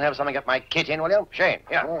quarters and have something get my kit in, will you? Shane,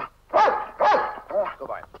 here.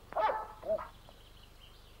 Goodbye.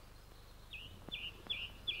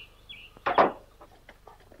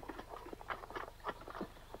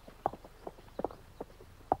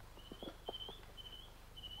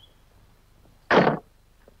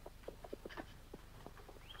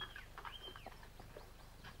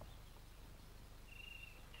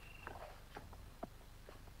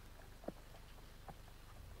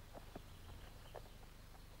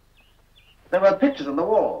 There were pictures on the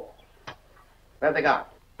wall. Where'd they gone?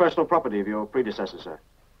 Personal property of your predecessor, sir.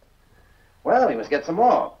 Well, we must get some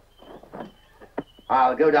more.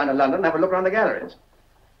 I'll go down to London and have a look around the galleries.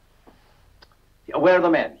 Where are the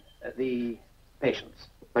men? The patients?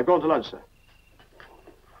 They've gone to lunch, sir.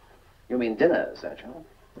 You mean dinner, Sergeant?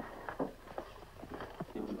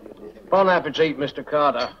 Bon appetit, Mr.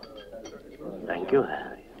 Carter. Thank you.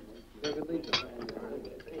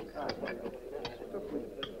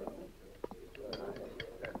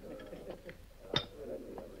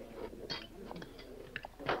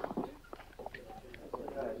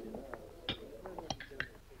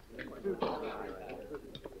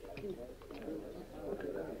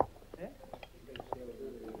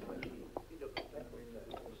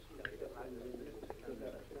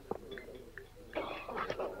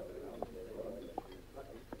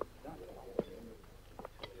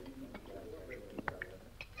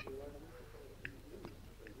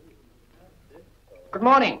 Good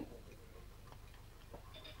morning.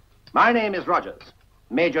 My name is Rogers,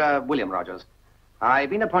 Major William Rogers. I've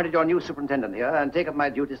been appointed your new superintendent here and take up my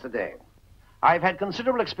duties today. I've had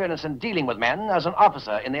considerable experience in dealing with men as an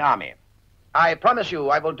officer in the Army. I promise you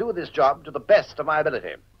I will do this job to the best of my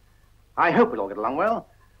ability. I hope we'll all get along well.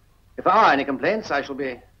 If there are any complaints, I shall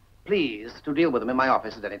be pleased to deal with them in my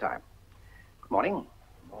office at any time. Good morning.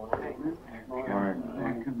 Good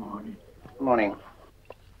morning. Good morning.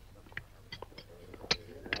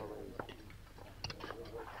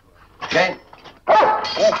 Jane.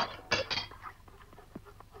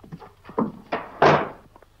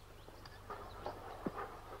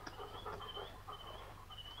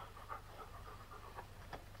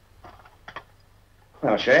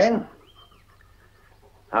 Well, Shane,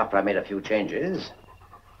 after I made a few changes,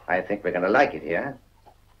 I think we're going to like it here.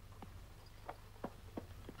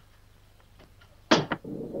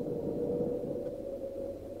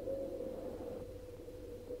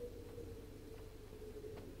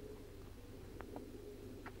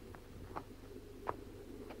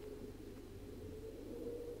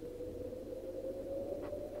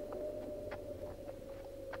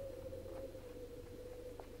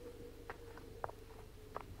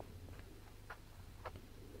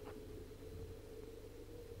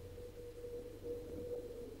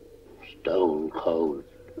 Stone cold.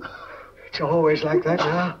 It's always like that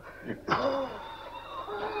now.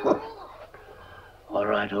 All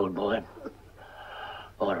right, old boy.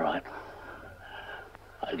 All right.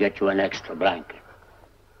 I'll get you an extra blanket.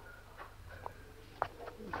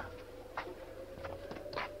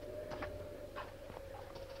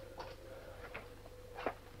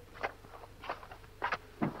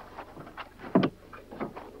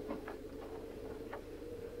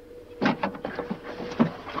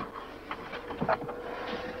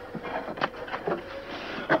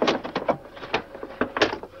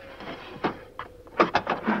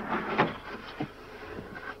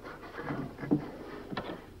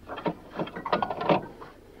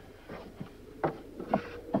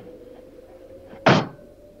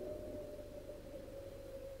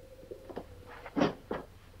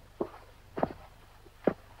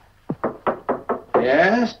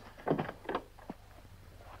 Yes?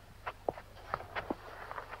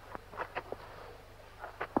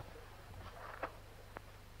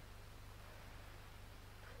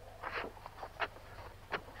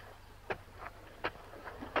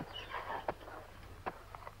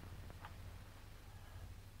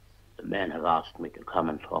 The men have asked me to come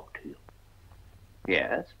and talk to you.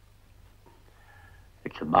 Yes?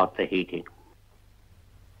 It's about the heating.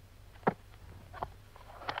 It's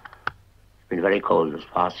been very cold this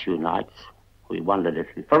past few nights. We wondered if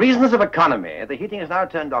you... For reasons of economy, the heating is now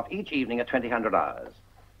turned off each evening at 2000 hours.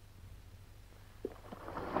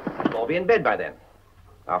 You'll all be in bed by then.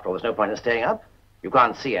 After all, there's no point in staying up. You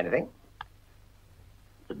can't see anything.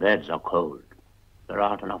 The beds are cold. There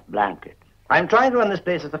aren't enough blankets. I'm trying to run this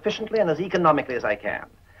place as efficiently and as economically as I can.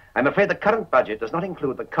 I'm afraid the current budget does not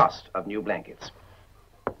include the cost of new blankets.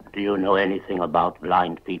 Do you know anything about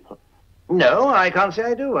blind people? No, I can't say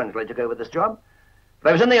I do until I took over this job. But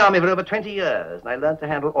I was in the army for over 20 years, and I learned to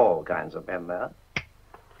handle all kinds of men there.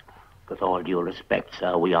 With all due respect,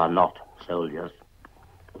 sir, we are not soldiers.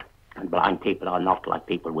 And blind people are not like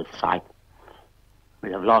people with sight.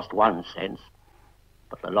 We have lost one sense,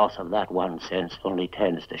 but the loss of that one sense only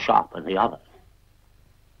tends to sharpen the others.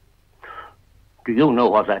 Do you know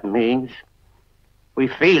what that means? We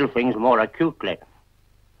feel things more acutely.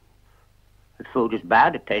 If food is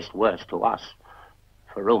bad, it tastes worse to us.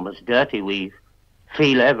 If a room is dirty, we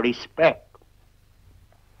feel every speck.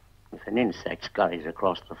 If an insect scurries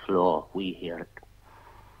across the floor, we hear it.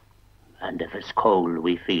 And if it's cold,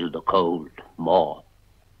 we feel the cold more.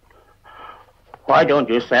 Why don't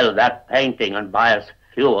you sell that painting and buy us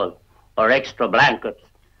fuel or extra blankets?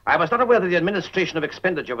 I was not aware that the administration of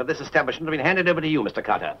expenditure for this establishment had been handed over to you, Mr.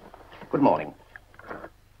 Carter. Good morning.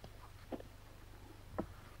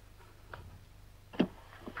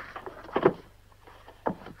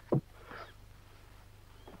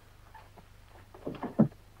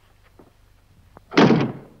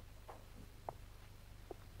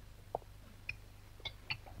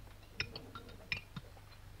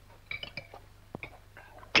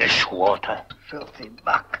 Dishwater. Filthy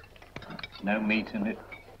muck. No meat in it.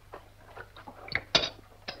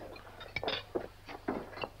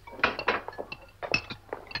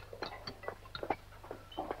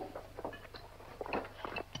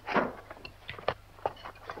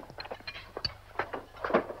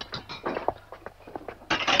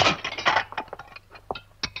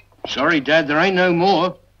 Sorry, Dad, there ain't no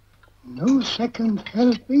more. No second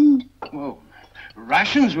helping? Well,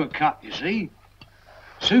 rations were cut, you see.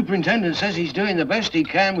 Superintendent says he's doing the best he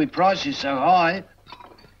can with prices so high.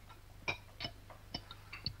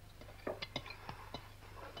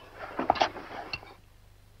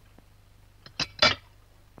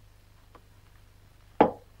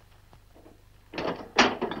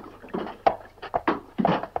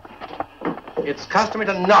 It's customary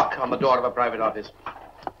to knock on the door of a private office.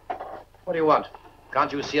 What do you want?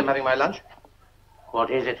 Can't you see I'm having my lunch?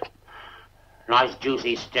 What is it? Nice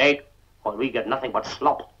juicy steak? Well, we get nothing but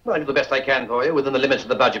slop. Well, I do the best I can for you within the limits of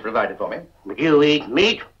the budget provided for me. But you eat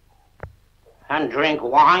meat and drink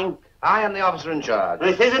wine? I am the officer in charge.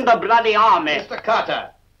 This isn't the bloody army. Mr.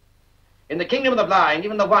 Carter, in the kingdom of the blind,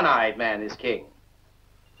 even the one-eyed man is king.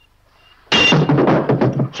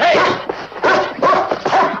 Chase!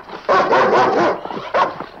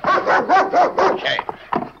 Okay,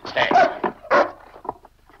 stay.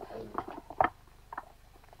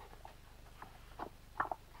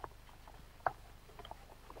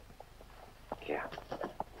 Here.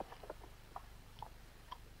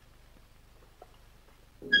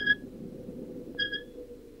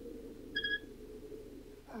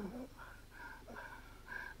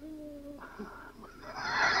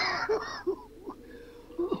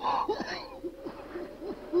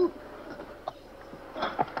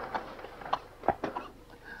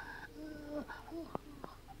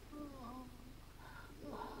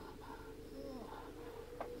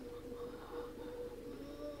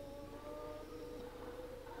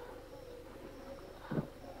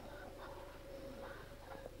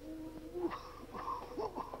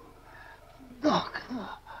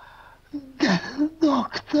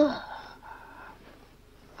 Doctor.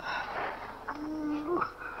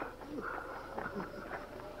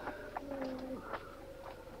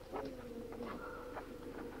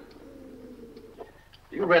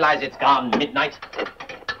 Do you realize it's gone midnight?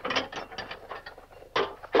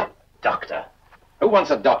 Doctor. Who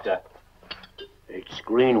wants a doctor? It's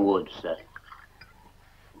Greenwood, sir.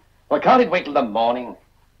 Well, can't it wait till the morning?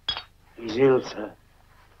 He's ill, sir.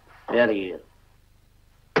 Very ill.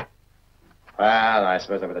 Well, I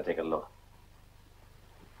suppose I better take a look.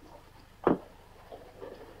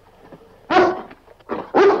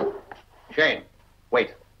 Shane,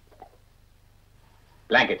 wait.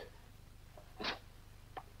 Blanket.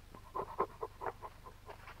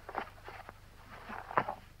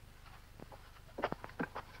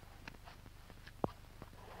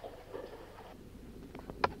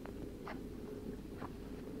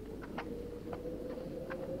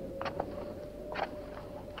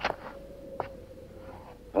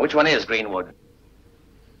 Which one is Greenwood?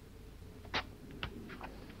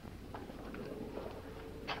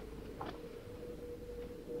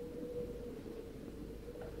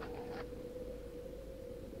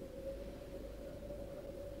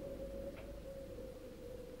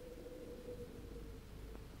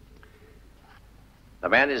 The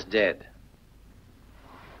man is dead.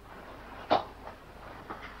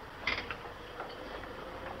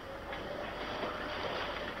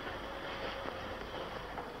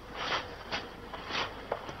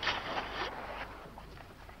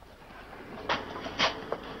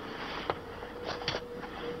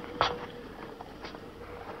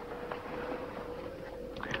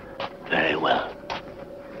 Very well.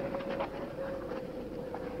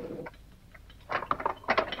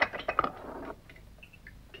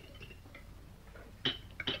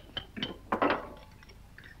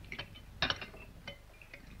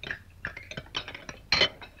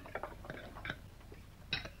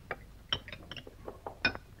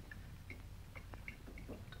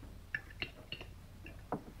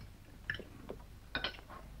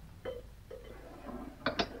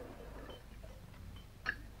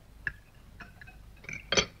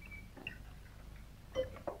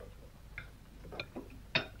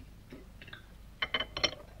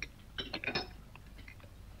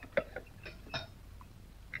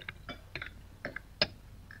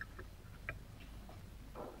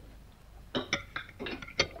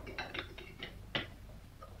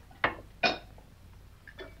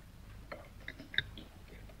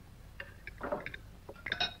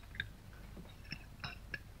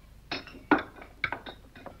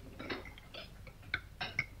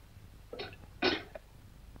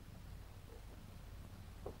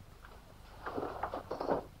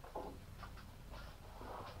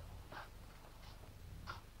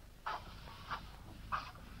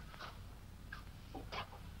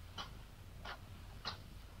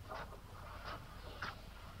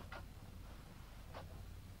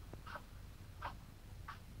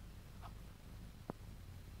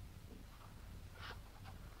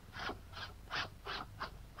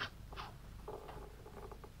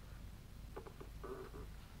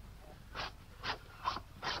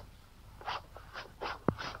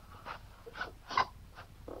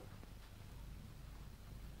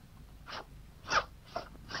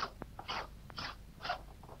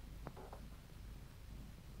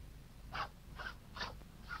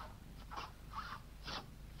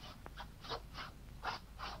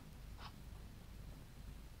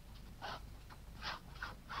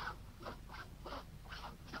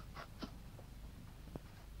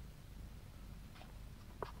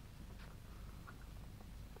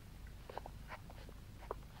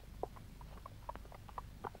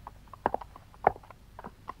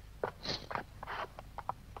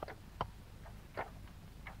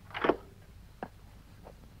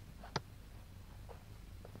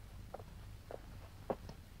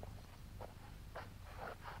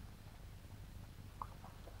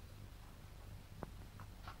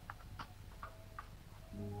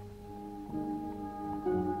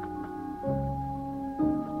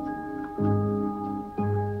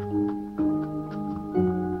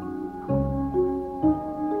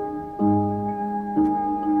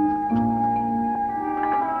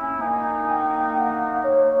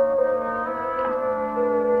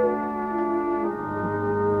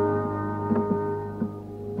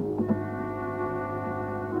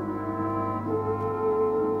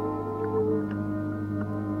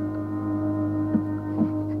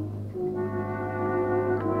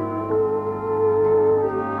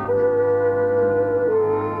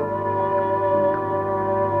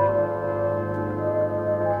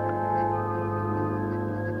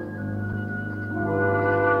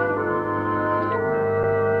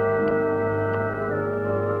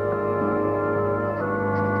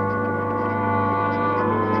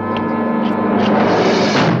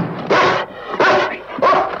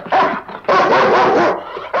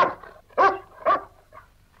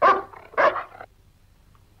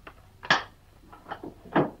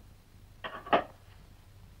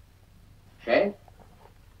 Shane?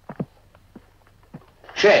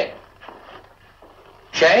 Shane?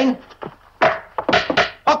 Shane?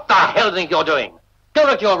 What the hell do you think you're doing? Go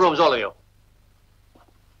back to your rooms, all of you.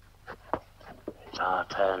 It's our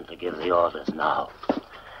turn to give the orders now.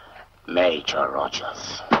 Major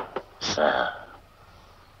Rogers. Sir.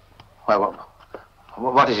 Well,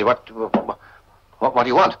 what is it? What do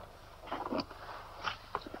you want?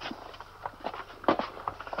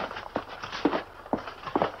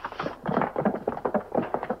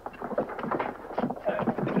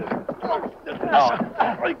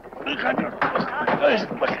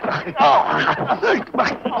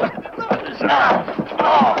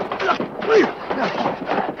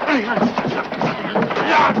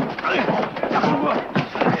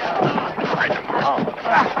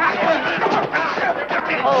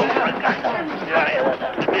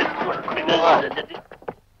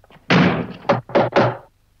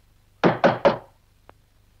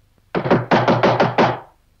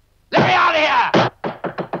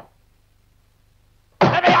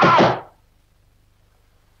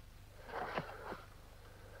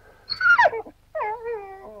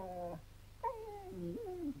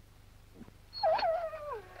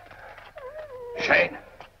 Shane.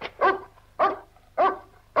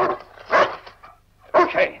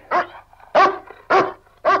 Shane. All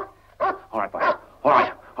right, boy. All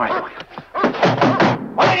right, boy.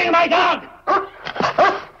 What are you doing, my dog?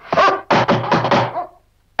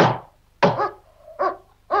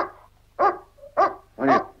 What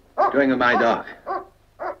are you doing with my dog?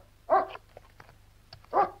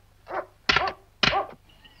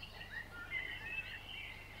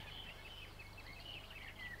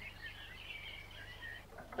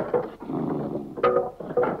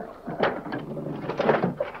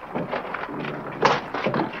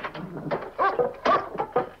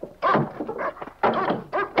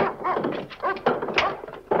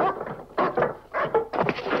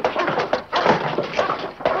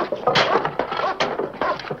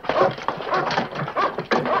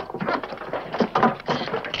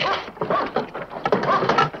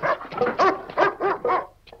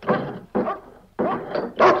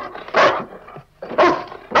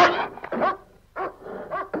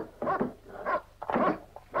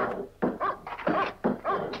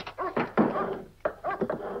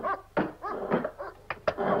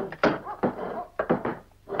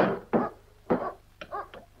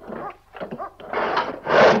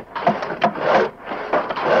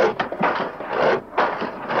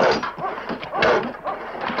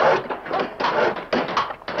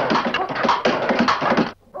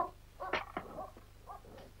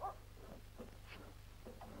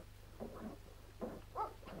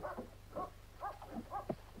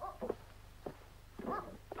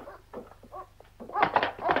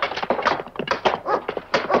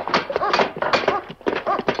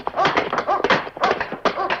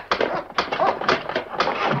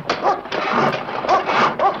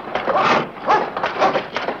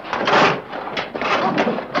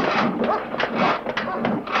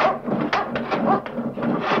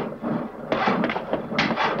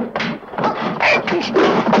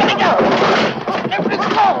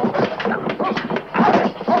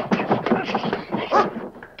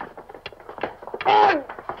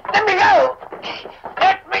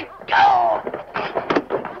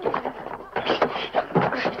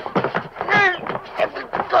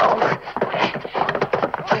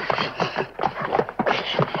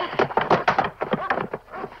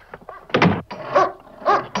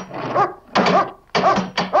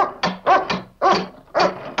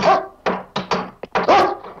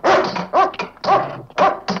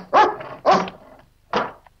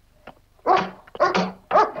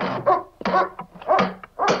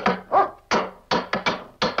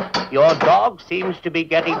 Your dog seems to be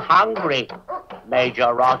getting hungry,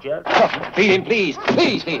 Major Rogers. Feed him, please.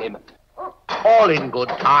 Please feed him. All in good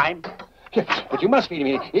time. But you must feed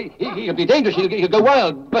him. He'll be dangerous. He'll go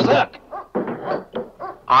wild, berserk.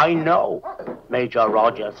 I know, Major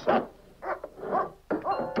Rogers, sir.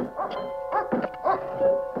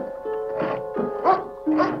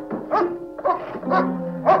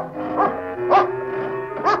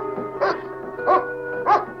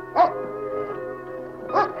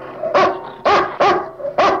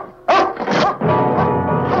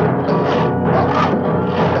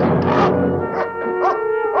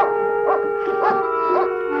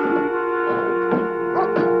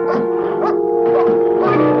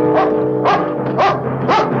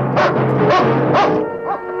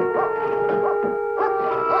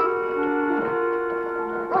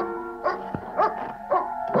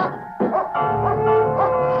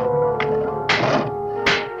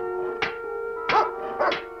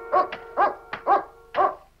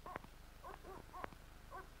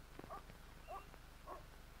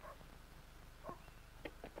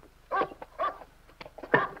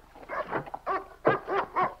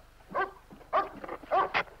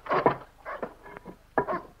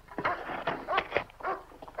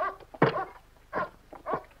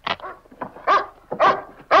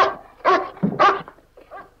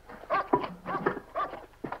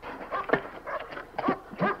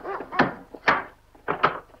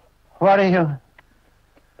 What are you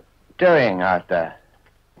doing out there?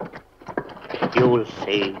 You'll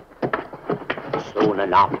see soon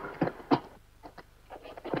enough.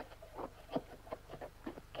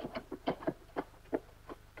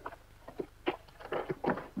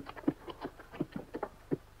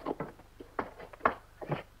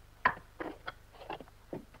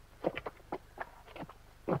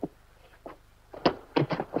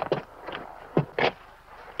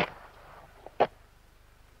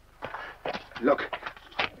 Look,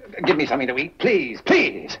 give me something to eat, please,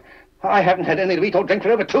 please. I haven't had anything to eat or drink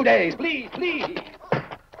for over 2 days. Please, please.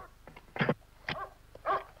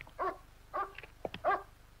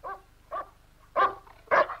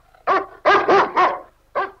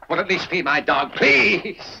 Well, at least feed my dog,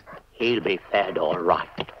 please. He'll be fed all right.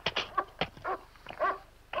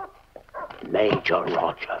 Major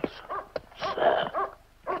Rogers, sir.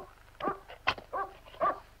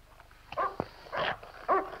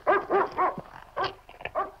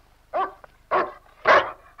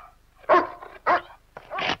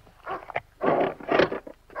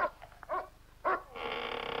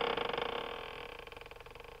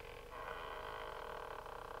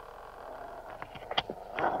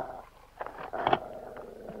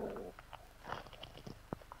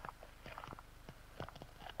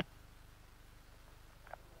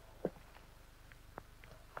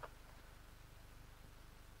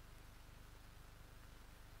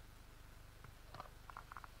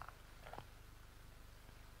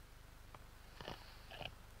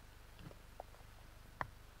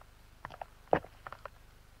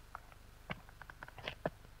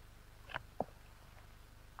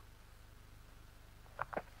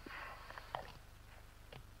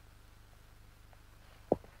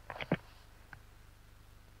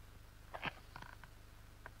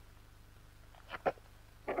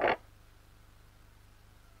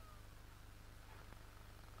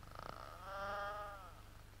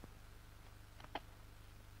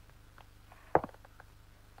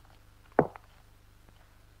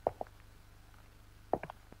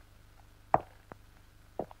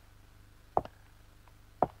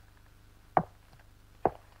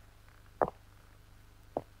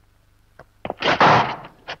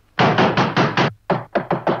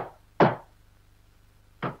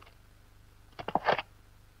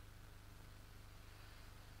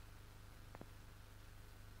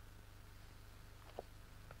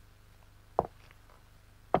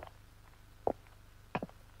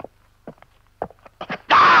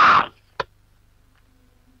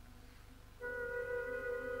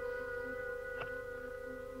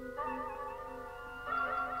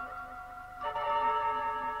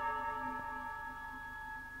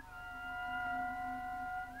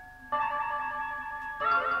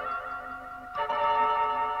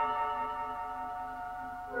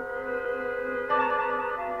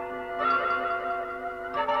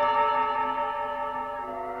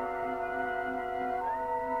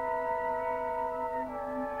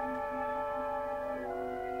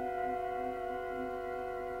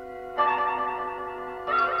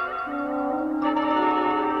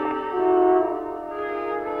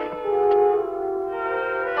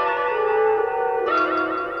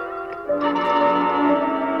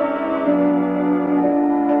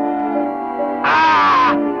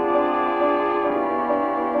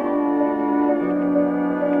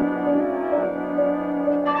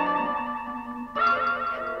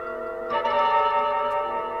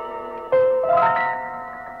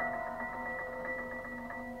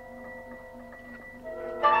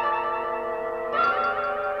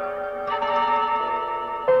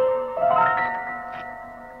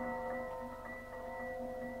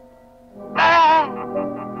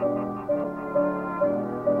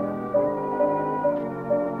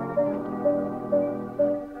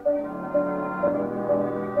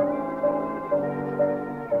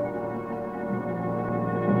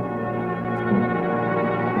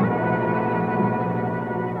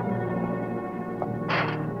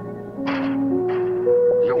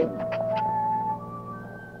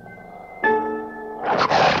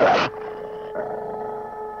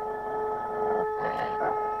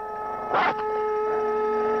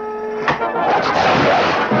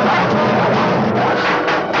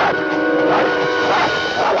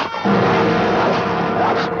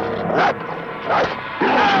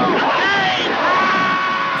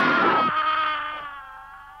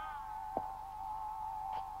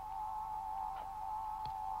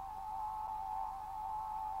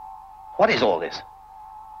 What is all this?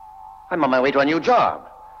 I'm on my way to a new job.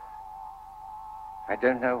 I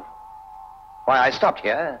don't know why I stopped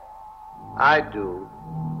here. I do.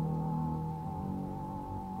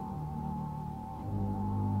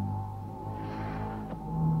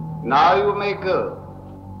 Now you may go.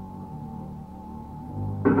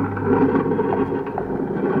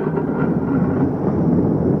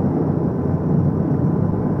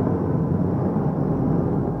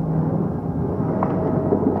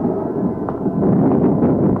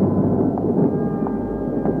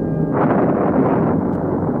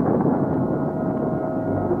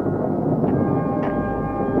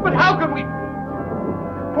 But how can we?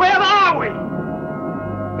 Where are we?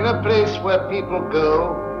 In a place where people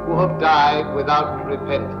go who have died without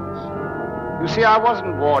repentance. You see, I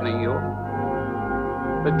wasn't warning you,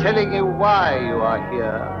 but telling you why you are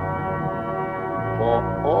here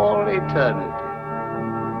for all eternity.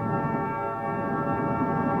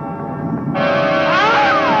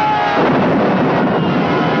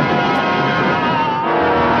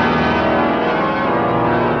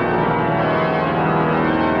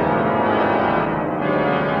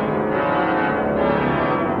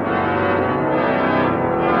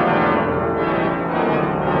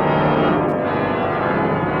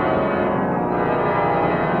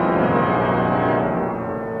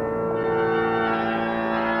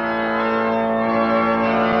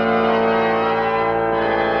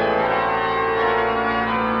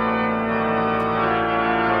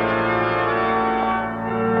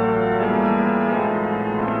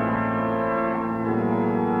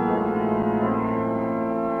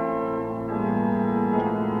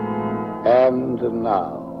 And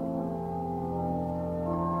now,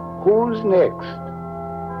 who's next?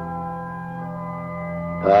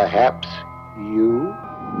 Perhaps you?